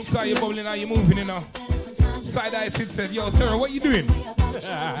 CLK. Saw you bubbling out, you moving, you know. Side eye Sid said, yo, Sarah, what you doing?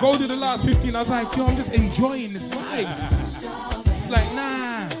 Go to the last 15. I was like, yo, I'm just enjoying this vibes. It's like,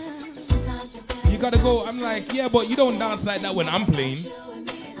 nah. You gotta go. I'm like, yeah, but you don't dance like that when I'm playing.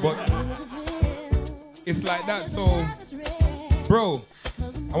 But it's like that, so bro,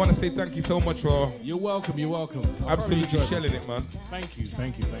 I want to say thank you so much for You're welcome, you're welcome. absolutely shelling it, man. Thank you,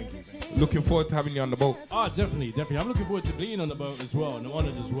 thank you, thank you. Looking forward to having you on the boat. Oh, definitely, definitely. I'm looking forward to being on the boat as well, and I'm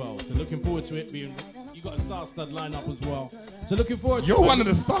honored as well. So looking forward to it being. You got a star-stud lineup as well. So looking forward to You're it. one of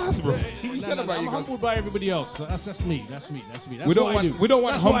the stars, bro. I'm humbled by everybody else. So that's me. That's me. That's me. That's We don't what want- I do. we don't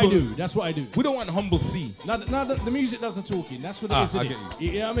want That's humble- what I do. That's what I do. We don't want humble C. No, the music doesn't talk in. That's what it Ah, is. I Isn't get it?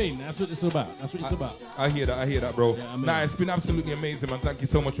 You know what I mean? That's what it's about. That's what it's about. I hear that, bro. Yeah, I mean- Nah, it's been absolutely amazing, man. Thank you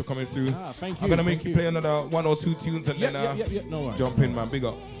so much for coming through. Ah, thank you. I'm gonna make thank you play another 1 or 2 tunes and then No worries. jump in, man. Big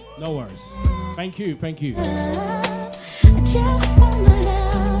up. No worries. Thank you. Thank you. I just wanna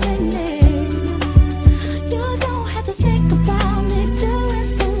love and live. You don't have to think about me doing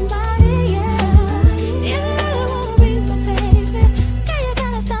somebody else. You really wanna be my baby. Girl, you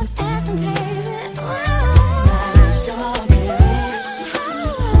gotta stop acting crazy. Strawberries,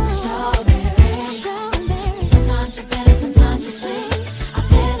 strawberries. Sometimes you're better, sometimes you're sweet. I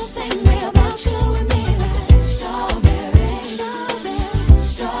feel the same way about you and me. Like strawberries,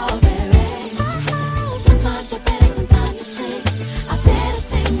 strawberries. Sometimes you're better, sometimes you're sweet. I feel the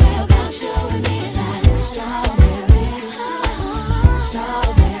same way about you and me. Like strawberries,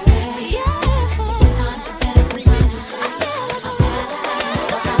 strawberries. Sometimes you're better, sometimes you're sweet. I feel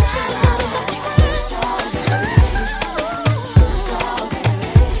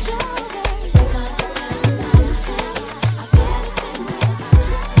the same way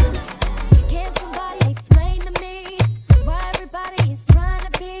about you. Can somebody explain to me why everybody is trying to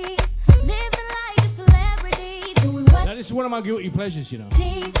be living like a celebrity, doing what Now, this is one of my guilty pleasures, you know.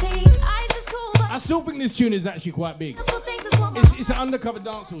 TV ice is cool, but I still think this tune is actually quite big. simple things is what my It's an undercover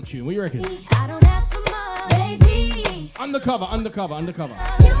dancehall tune. What do you reckon? I don't ask for much, baby. Undercover. You ain't got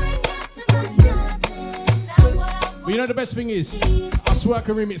to buy nothing. It's not what I But you know the best thing is, I swear I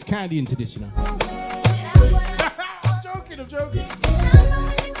can remix Candy into this, you know. I'm joking.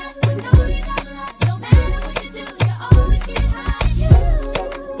 No matter what you do, you always get high.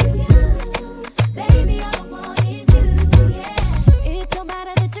 Baby, all I want is you, yeah. It don't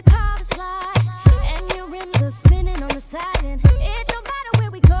matter that your car is fly and your rims are spinning on the side, and it don't matter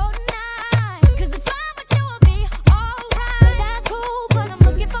where we go tonight. 'Cause if I'm with you, I'll be alright. That's cool, but I'm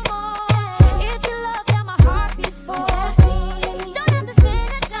looking for more. If you love, yeah, my heart beats for. Don't have to spend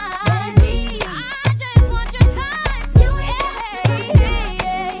the time. I just want your time. You ain't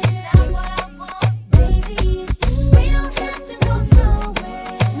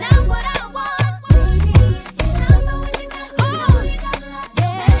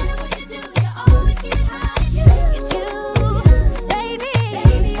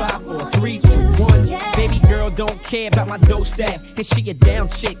care about my dough stack. And she a down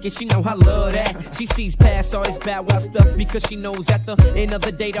chick, and she know I love that. She sees past all this bad wild stuff because she knows at the end of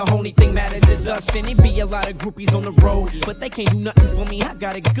the day the only thing matters is us. And it be a lot of groupies on the road, but they can't do nothing for me. I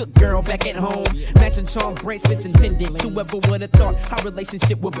got a good girl back at home, matching charm bracelets and pendants. Whoever would have thought our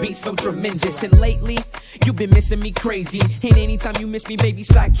relationship would be so tremendous. And lately, you been missing me crazy. And anytime you miss me, baby,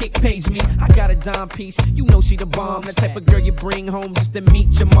 sidekick page me. I got a dime piece, you know she the bomb. The type of girl you bring home just to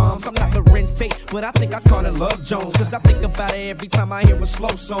meet your moms. I'm not Lorenz Tate, but I think I call her Love Jones. Cause I think about her every time I hear a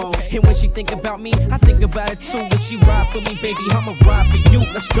slow song. And when she think about me, I think about it too. When she ride for me, baby, I'ma ride for you.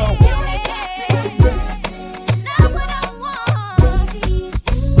 Let's go.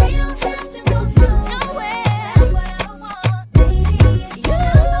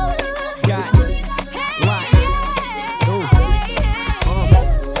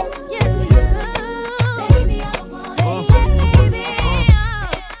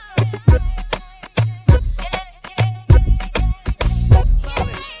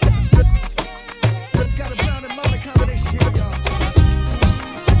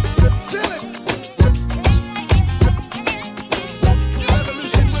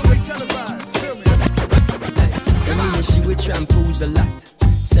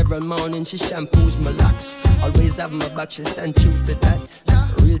 Morning she shampoos my locks. Always have my back, she stand true to that.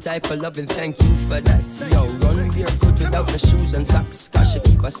 Real type of loving, thank you for that. Yo, run barefoot without no shoes and socks. Cause she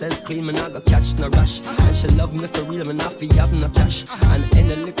keep herself clean, man, I go catch no rush. And she love me for real, man, I feel have no cash. And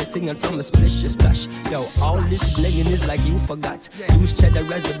any little thing and from a splish, she splash. Yo, all this blinging is like you forgot. Use cheddar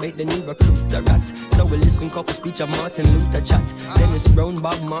as the bait, then you recruit the rat. So we listen couple speech of Martin Luther chat. Dennis Brown,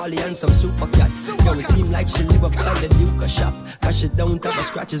 Bob Marley and some super cats. Yo, it seem like she live upside the Duke shop. Cause she don't have a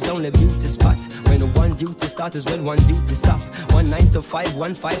scratch, it's only beauty spot. When one duty start is when one duty stop. 1 9 to 5,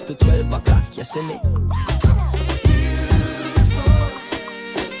 1 5 to 12 o'clock, you see me?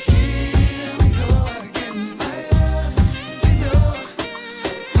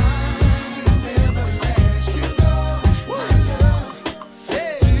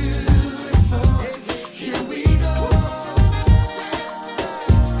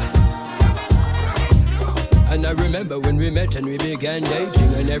 I remember when we met and we began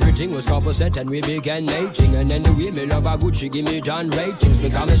dating, and everything was composite and we began mating. And then the way me love her good, she give me John ratings.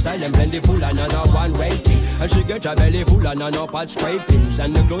 Because my style and plentiful and not one rating. And she get her belly full and no pot scrapings.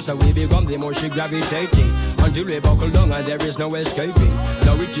 And the closer we become, the more she gravitating. Until we buckle down and there is no escaping.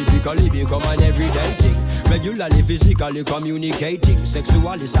 Now we typically become an everyday thing. Regularly, physically communicating.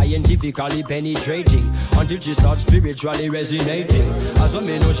 Sexually, scientifically penetrating. Until she starts spiritually resonating. As for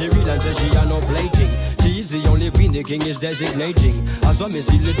me know she real and say she are no plating. She is the only queen the king is designating. As for me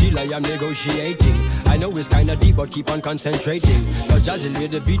see the deal I am negotiating. I know it's kinda deep but keep on concentrating. Cause Jazzy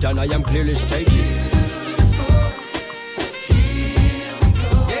laid the beat and I am clearly stating.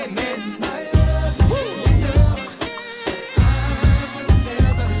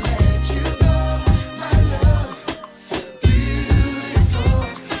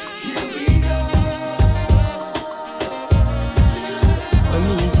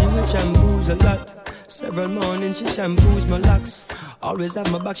 Several mornings she shampoos my locks. Always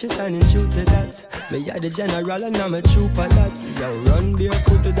have my back, she standing true to that. Me are the general and I'm a trooper that. Yo, run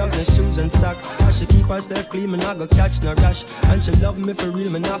barefoot without no shoes and socks. Cause she keep herself clean, man, I go catch no rash. And she love me for real,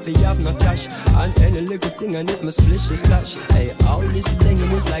 man, I feel have no cash. And any little thing and if my splish is splash. Hey, all this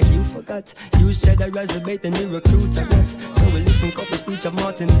blinging is like you forgot. Use cheddar as the bait and you recruit a rat. So we listen couple speech of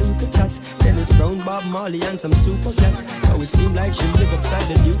Martin Luther chat. Dennis Brown, Bob Marley and some super cats. Now it seem like she live upside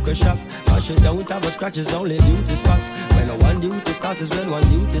the Duke shop. Cause she don't have a scratch, it's only beauty spot. When I one duty start is when one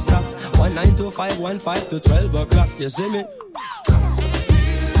duty stop. 1 9 to 5, 1 5 to 12 o'clock, you see me?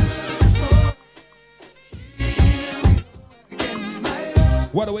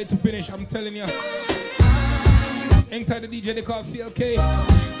 What a way to finish, I'm telling you. Inside the DJ they call CLK.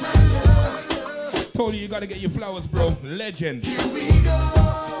 Told you gotta get your flowers, bro. Legend.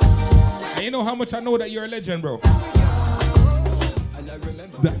 And you know how much I know that you're a legend, bro.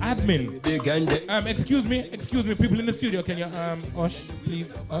 The admin. Excuse me, people in the studio. Can you Ush,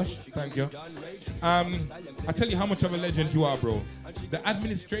 please, Ush? Thank you. I tell you how much of a legend you are, bro. The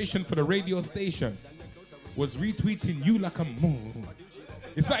administration for the radio station was retweeting you like a moon.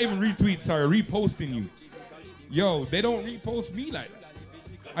 It's not even retweet, sorry, reposting you. Yo, they don't repost me like that.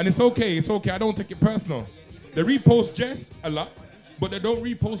 And it's okay, I don't take it personal. They repost Jess a lot, but they don't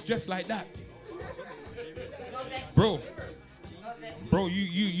repost Jess like that. Bro,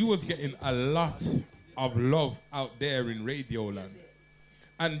 you was getting a lot of love out there in radio land.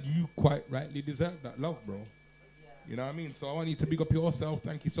 And you quite rightly deserve that love, bro. You know what I mean? So I want you to big up yourself.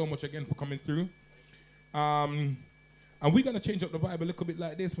 Thank you so much again for coming through. And we're going to change up the vibe a little bit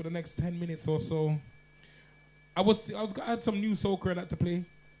like this for the next 10 minutes or so. I had some new soca and that to play,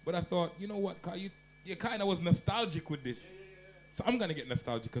 but I thought, you know what, Cause you kind of was nostalgic with this. So I'm gonna get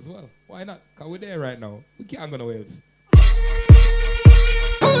nostalgic as well. Why not? Cause we're there right now. We can't go nowhere else.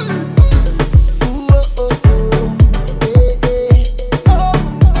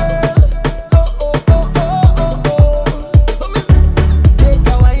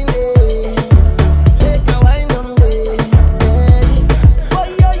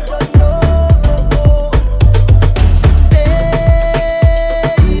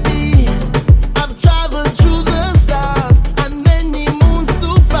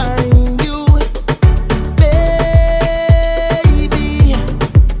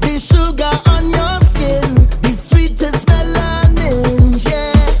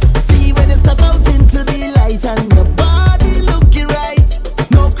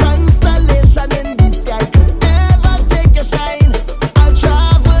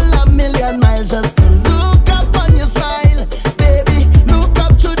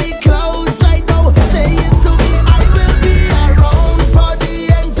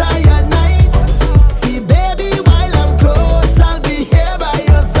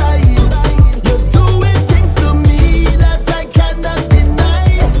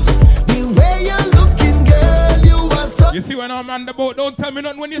 On the boat, don't tell me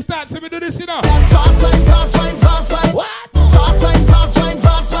nothing when you start. See me do this, you know. Fast wine, fast wine, fast wine. What? Fast wine, fast wine,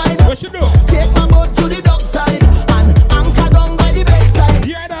 fast wine. What you do? Take my boat to the dock side and anchor down by the bedside.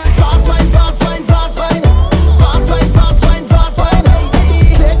 Yeah, that. Fast wine, fast wine, fast wine. Fast wine, fast wine, fast wine.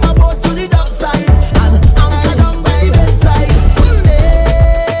 Take my boat to the dock side and anchor down by the bedside.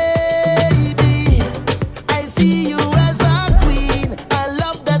 Baby, I see you as a queen. A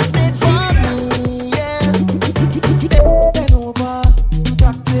love that's made for me. Yeah.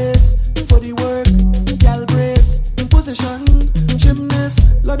 Practice for the work, gal brace, position, gymnast,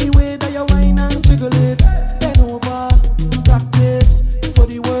 love the way that you whine and jiggle it. Bend over, practice for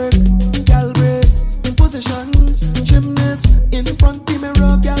the work, gal brace, position, gymnast, in front the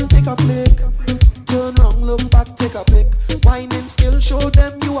mirror, gal take a flick. Turn round, look back, take a pic. Whining skill, show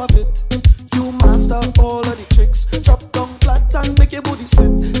them you have it. You master all of the tricks. Drop down flat and make your booty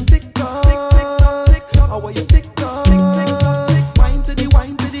split. Tick tock, tick tock, tick tock. How are you tick tock, tick tock?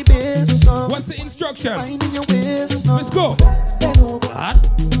 What's the instruction? Let's go.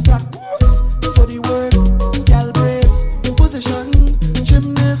 Practice for the work, gal brace, position,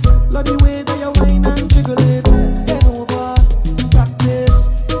 gymnast, love the way that you whine and jiggle it. Bend over, practice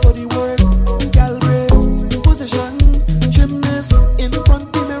for the work, gal brace, position, gymnast, in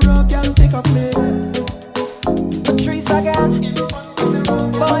front the mirror, gal take a flick. Patrice again.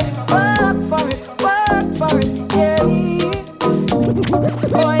 Boy, work for it, yeah.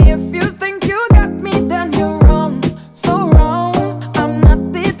 Boy, if you think you got me, then you're wrong, so wrong. I'm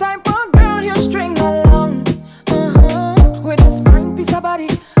not the type of girl you string along. With this fine piece of body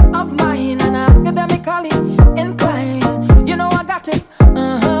of mine and academically inclined. You know I got it,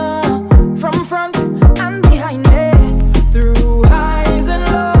 from front and behind it. Through highs and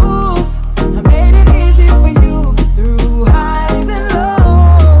lows, I made it easy for you. Through highs and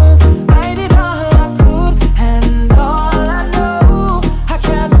lows, I did all I could and all I know. I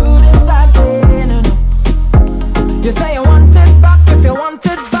can't do this again, no. You say you want it back, if you want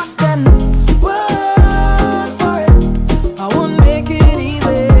it back, then work for it. I won't make it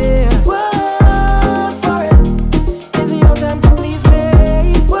easy. Work for it. Is it your time to please me?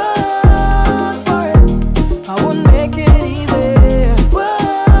 Work for it. I won't make it easy.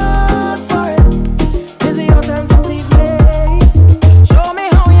 Work for it. Is it your time to please me? Show me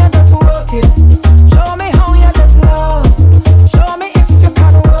how you just work it. Show me how you just love. Show me if you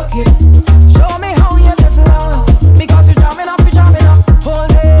can work it. Show me how you just love. Because you're jamming up all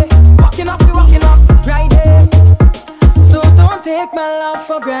day. Walking up, right there. So don't take my love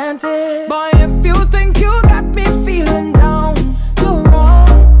for granted. Boy, if you think you got me feeling down, you're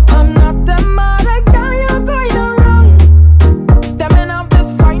wrong. I'm not the mother girl you're going around. Them men have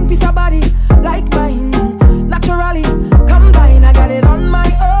this fine piece of body like mine. Naturally combined, I got it on my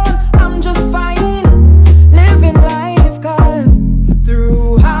own. I'm just fine, living life, cause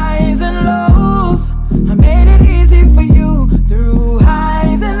through highs and lows, I made it easy for you. Through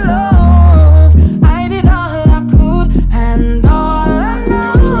highs and lows, I did all I could and all I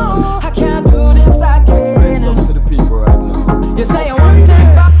know. I can't do this again. To the people right now. You say you want it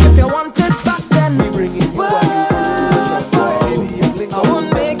back, if you want it back, then work for it. I won't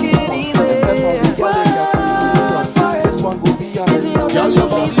make it easy. Work for it. This one will be Is it your Girl, time your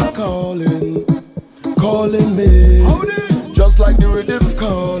to boss please is calling me. Just like the rhythm's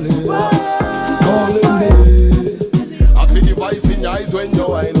calling me. I see the voice in your eyes when you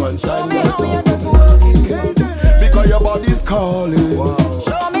whine one shine. your body's calling.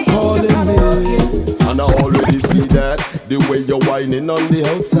 Calling me. And I already see that the way you're whining on the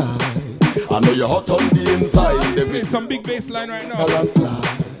outside. I know you're hot on the inside. There's some big bass line right now.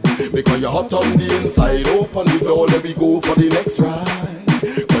 Because you're hot on the inside. Open the door, let me go for the next ride.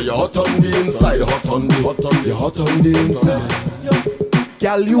 Because you're hot on the inside. You're hot on the inside.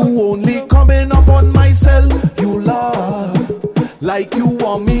 Girl, you only coming up on my cell. You love like you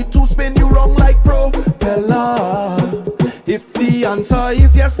want me to spin you wrong like propeller. If the answer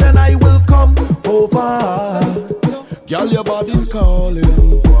is yes, then I will come over. Girl, your body's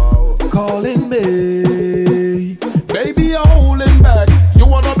calling. Calling me. Baby, you're holding back. You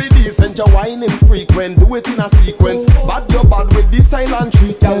wanna be decent, you're whining frequent. Do it in a sequence. But you're bad with the silent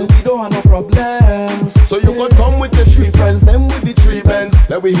treatment. We don't have no problems. So you could come with your 3 friends, them with the 3 bands.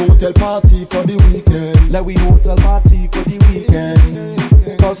 Let we hotel party for the weekend. Let we hotel party for the weekend.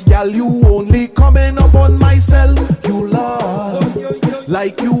 Cause girl, you only coming up on my cell. You love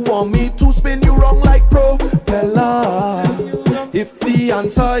like you want me to spin you wrong like propeller. If the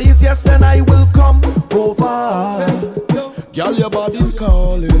answer is yes, then I will come over. Girl, your body's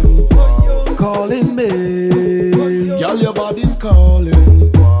calling. Calling me. Girl, your body's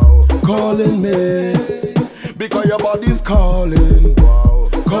calling. Calling me. Because your body's calling.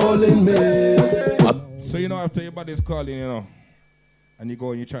 Calling me. So you know, after your body's calling, you know, and you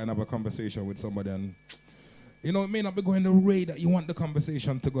go and you try and have a conversation with somebody, and you know, it may not be going the way that you want the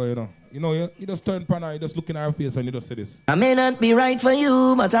conversation to go, you know. You just turn pan, you just look in her face and you just say this. I may not be right for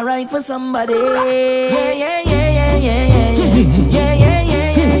you, but I'm right for somebody. Yeah, yeah, yeah, yeah, yeah, yeah, yeah. Yeah, yeah,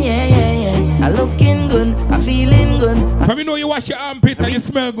 yeah, yeah, yeah, yeah, yeah. I'm looking good, I'm feeling good. From you know you wash your armpit and you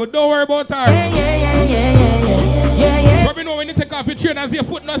smell good, don't worry about her. Yeah, yeah, yeah, yeah, yeah, yeah, yeah. From you know when you take off your trainers, your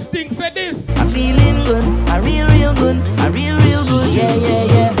foot not stink, say this. I'm feeling good, I'm real good, I'm real good. Yeah, yeah,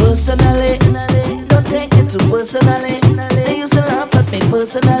 yeah. Personally, don't take it too personally. They used to laugh at me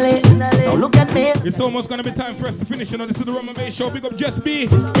personally. Now look at me. It's almost gonna be time for us to finish. You know, this is the Rum N Bass show. Big up Just B.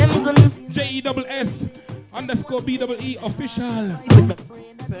 JESS_BEE official.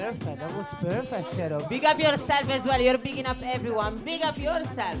 Perfect, that was perfect, Shadow. Big up yourself as well. You're bigging up everyone. Big up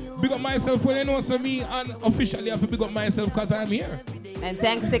yourself. Big up myself, well, you know, so me and officially I have to big up myself because I'm here. And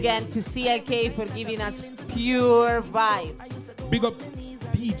thanks again to CLK for giving us pure vibes. Big up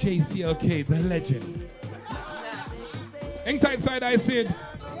DJ CLK, the legend. Hang tight side, I said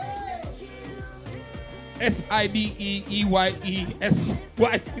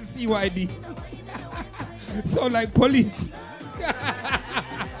SIDEEYESYCYD. Sound like police.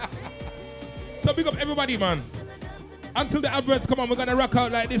 So big up everybody, man. Until the adverts come on, we're gonna rock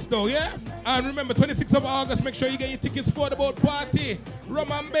out like this though, yeah? And remember, 26th of August, make sure you get your tickets for the boat party.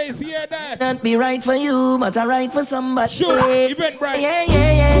 Rum N Bass, hear that? Not be right for you, but I'm right for somebody. Sure, event right. Yeah,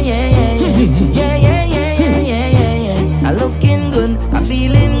 yeah, yeah, yeah, yeah, yeah. Yeah, yeah, yeah, yeah, yeah, yeah, yeah. I'm looking good, I'm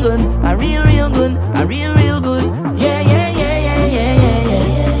feeling good, I'm real good, I'm real good. Yeah, yeah, yeah, yeah, yeah, yeah,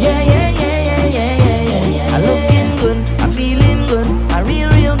 yeah. Yeah, yeah, yeah, yeah, yeah, yeah, yeah. I'm looking good, I'm feeling good, I'm real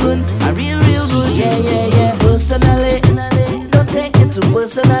good, I'm real good. Yeah, yeah, yeah. Personally, don't take it too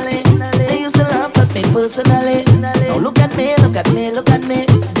personally. They used to laugh at me personally. Now look at me, look at me, look at me.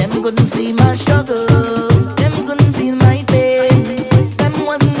 Them couldn't see my struggle. Them couldn't feel my pain. Them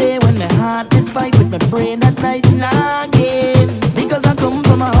wasn't there when my heart did fight with my brain at night and again. Because I come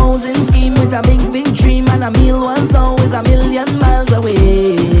from a housing scheme with a big dream, and a meal was always a million miles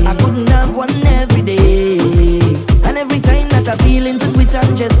away. I couldn't have one every day. And every time that I feel into quit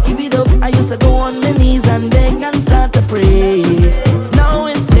and just give it up, I used to go on my knees and beg and start to pray. Now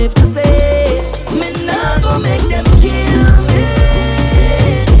it's safe to say, me not gonna make them kill me.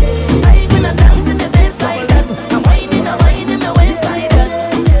 I when I dance in the bass like that, I'm whining my waist like that.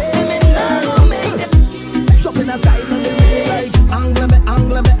 See me not gonna make them drop in a side of the really right. Angle me,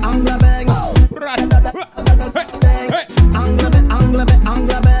 bang. Angle me, bang.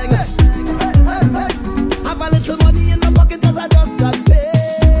 Have a little money in the pocket 'cause I just got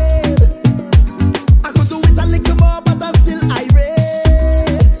paid. I could do it a little more, but I still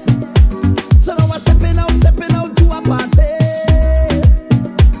irate. So now I'm stepping out to a party.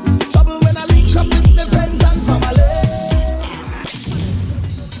 Trouble when I link up with my friends and family.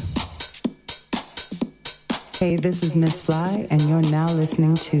 Hey, this is Miss Fly, and you're now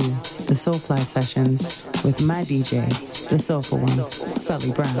listening to the Soulfly Sessions with my DJ, the Soulful One,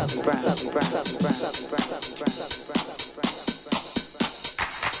 Sully Brown.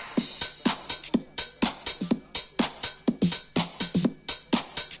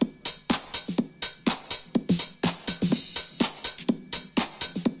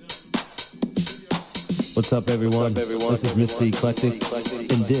 What's up, everyone? This is Mr. Eclectic,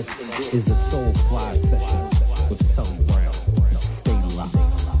 and this is the Soulfly Sessions.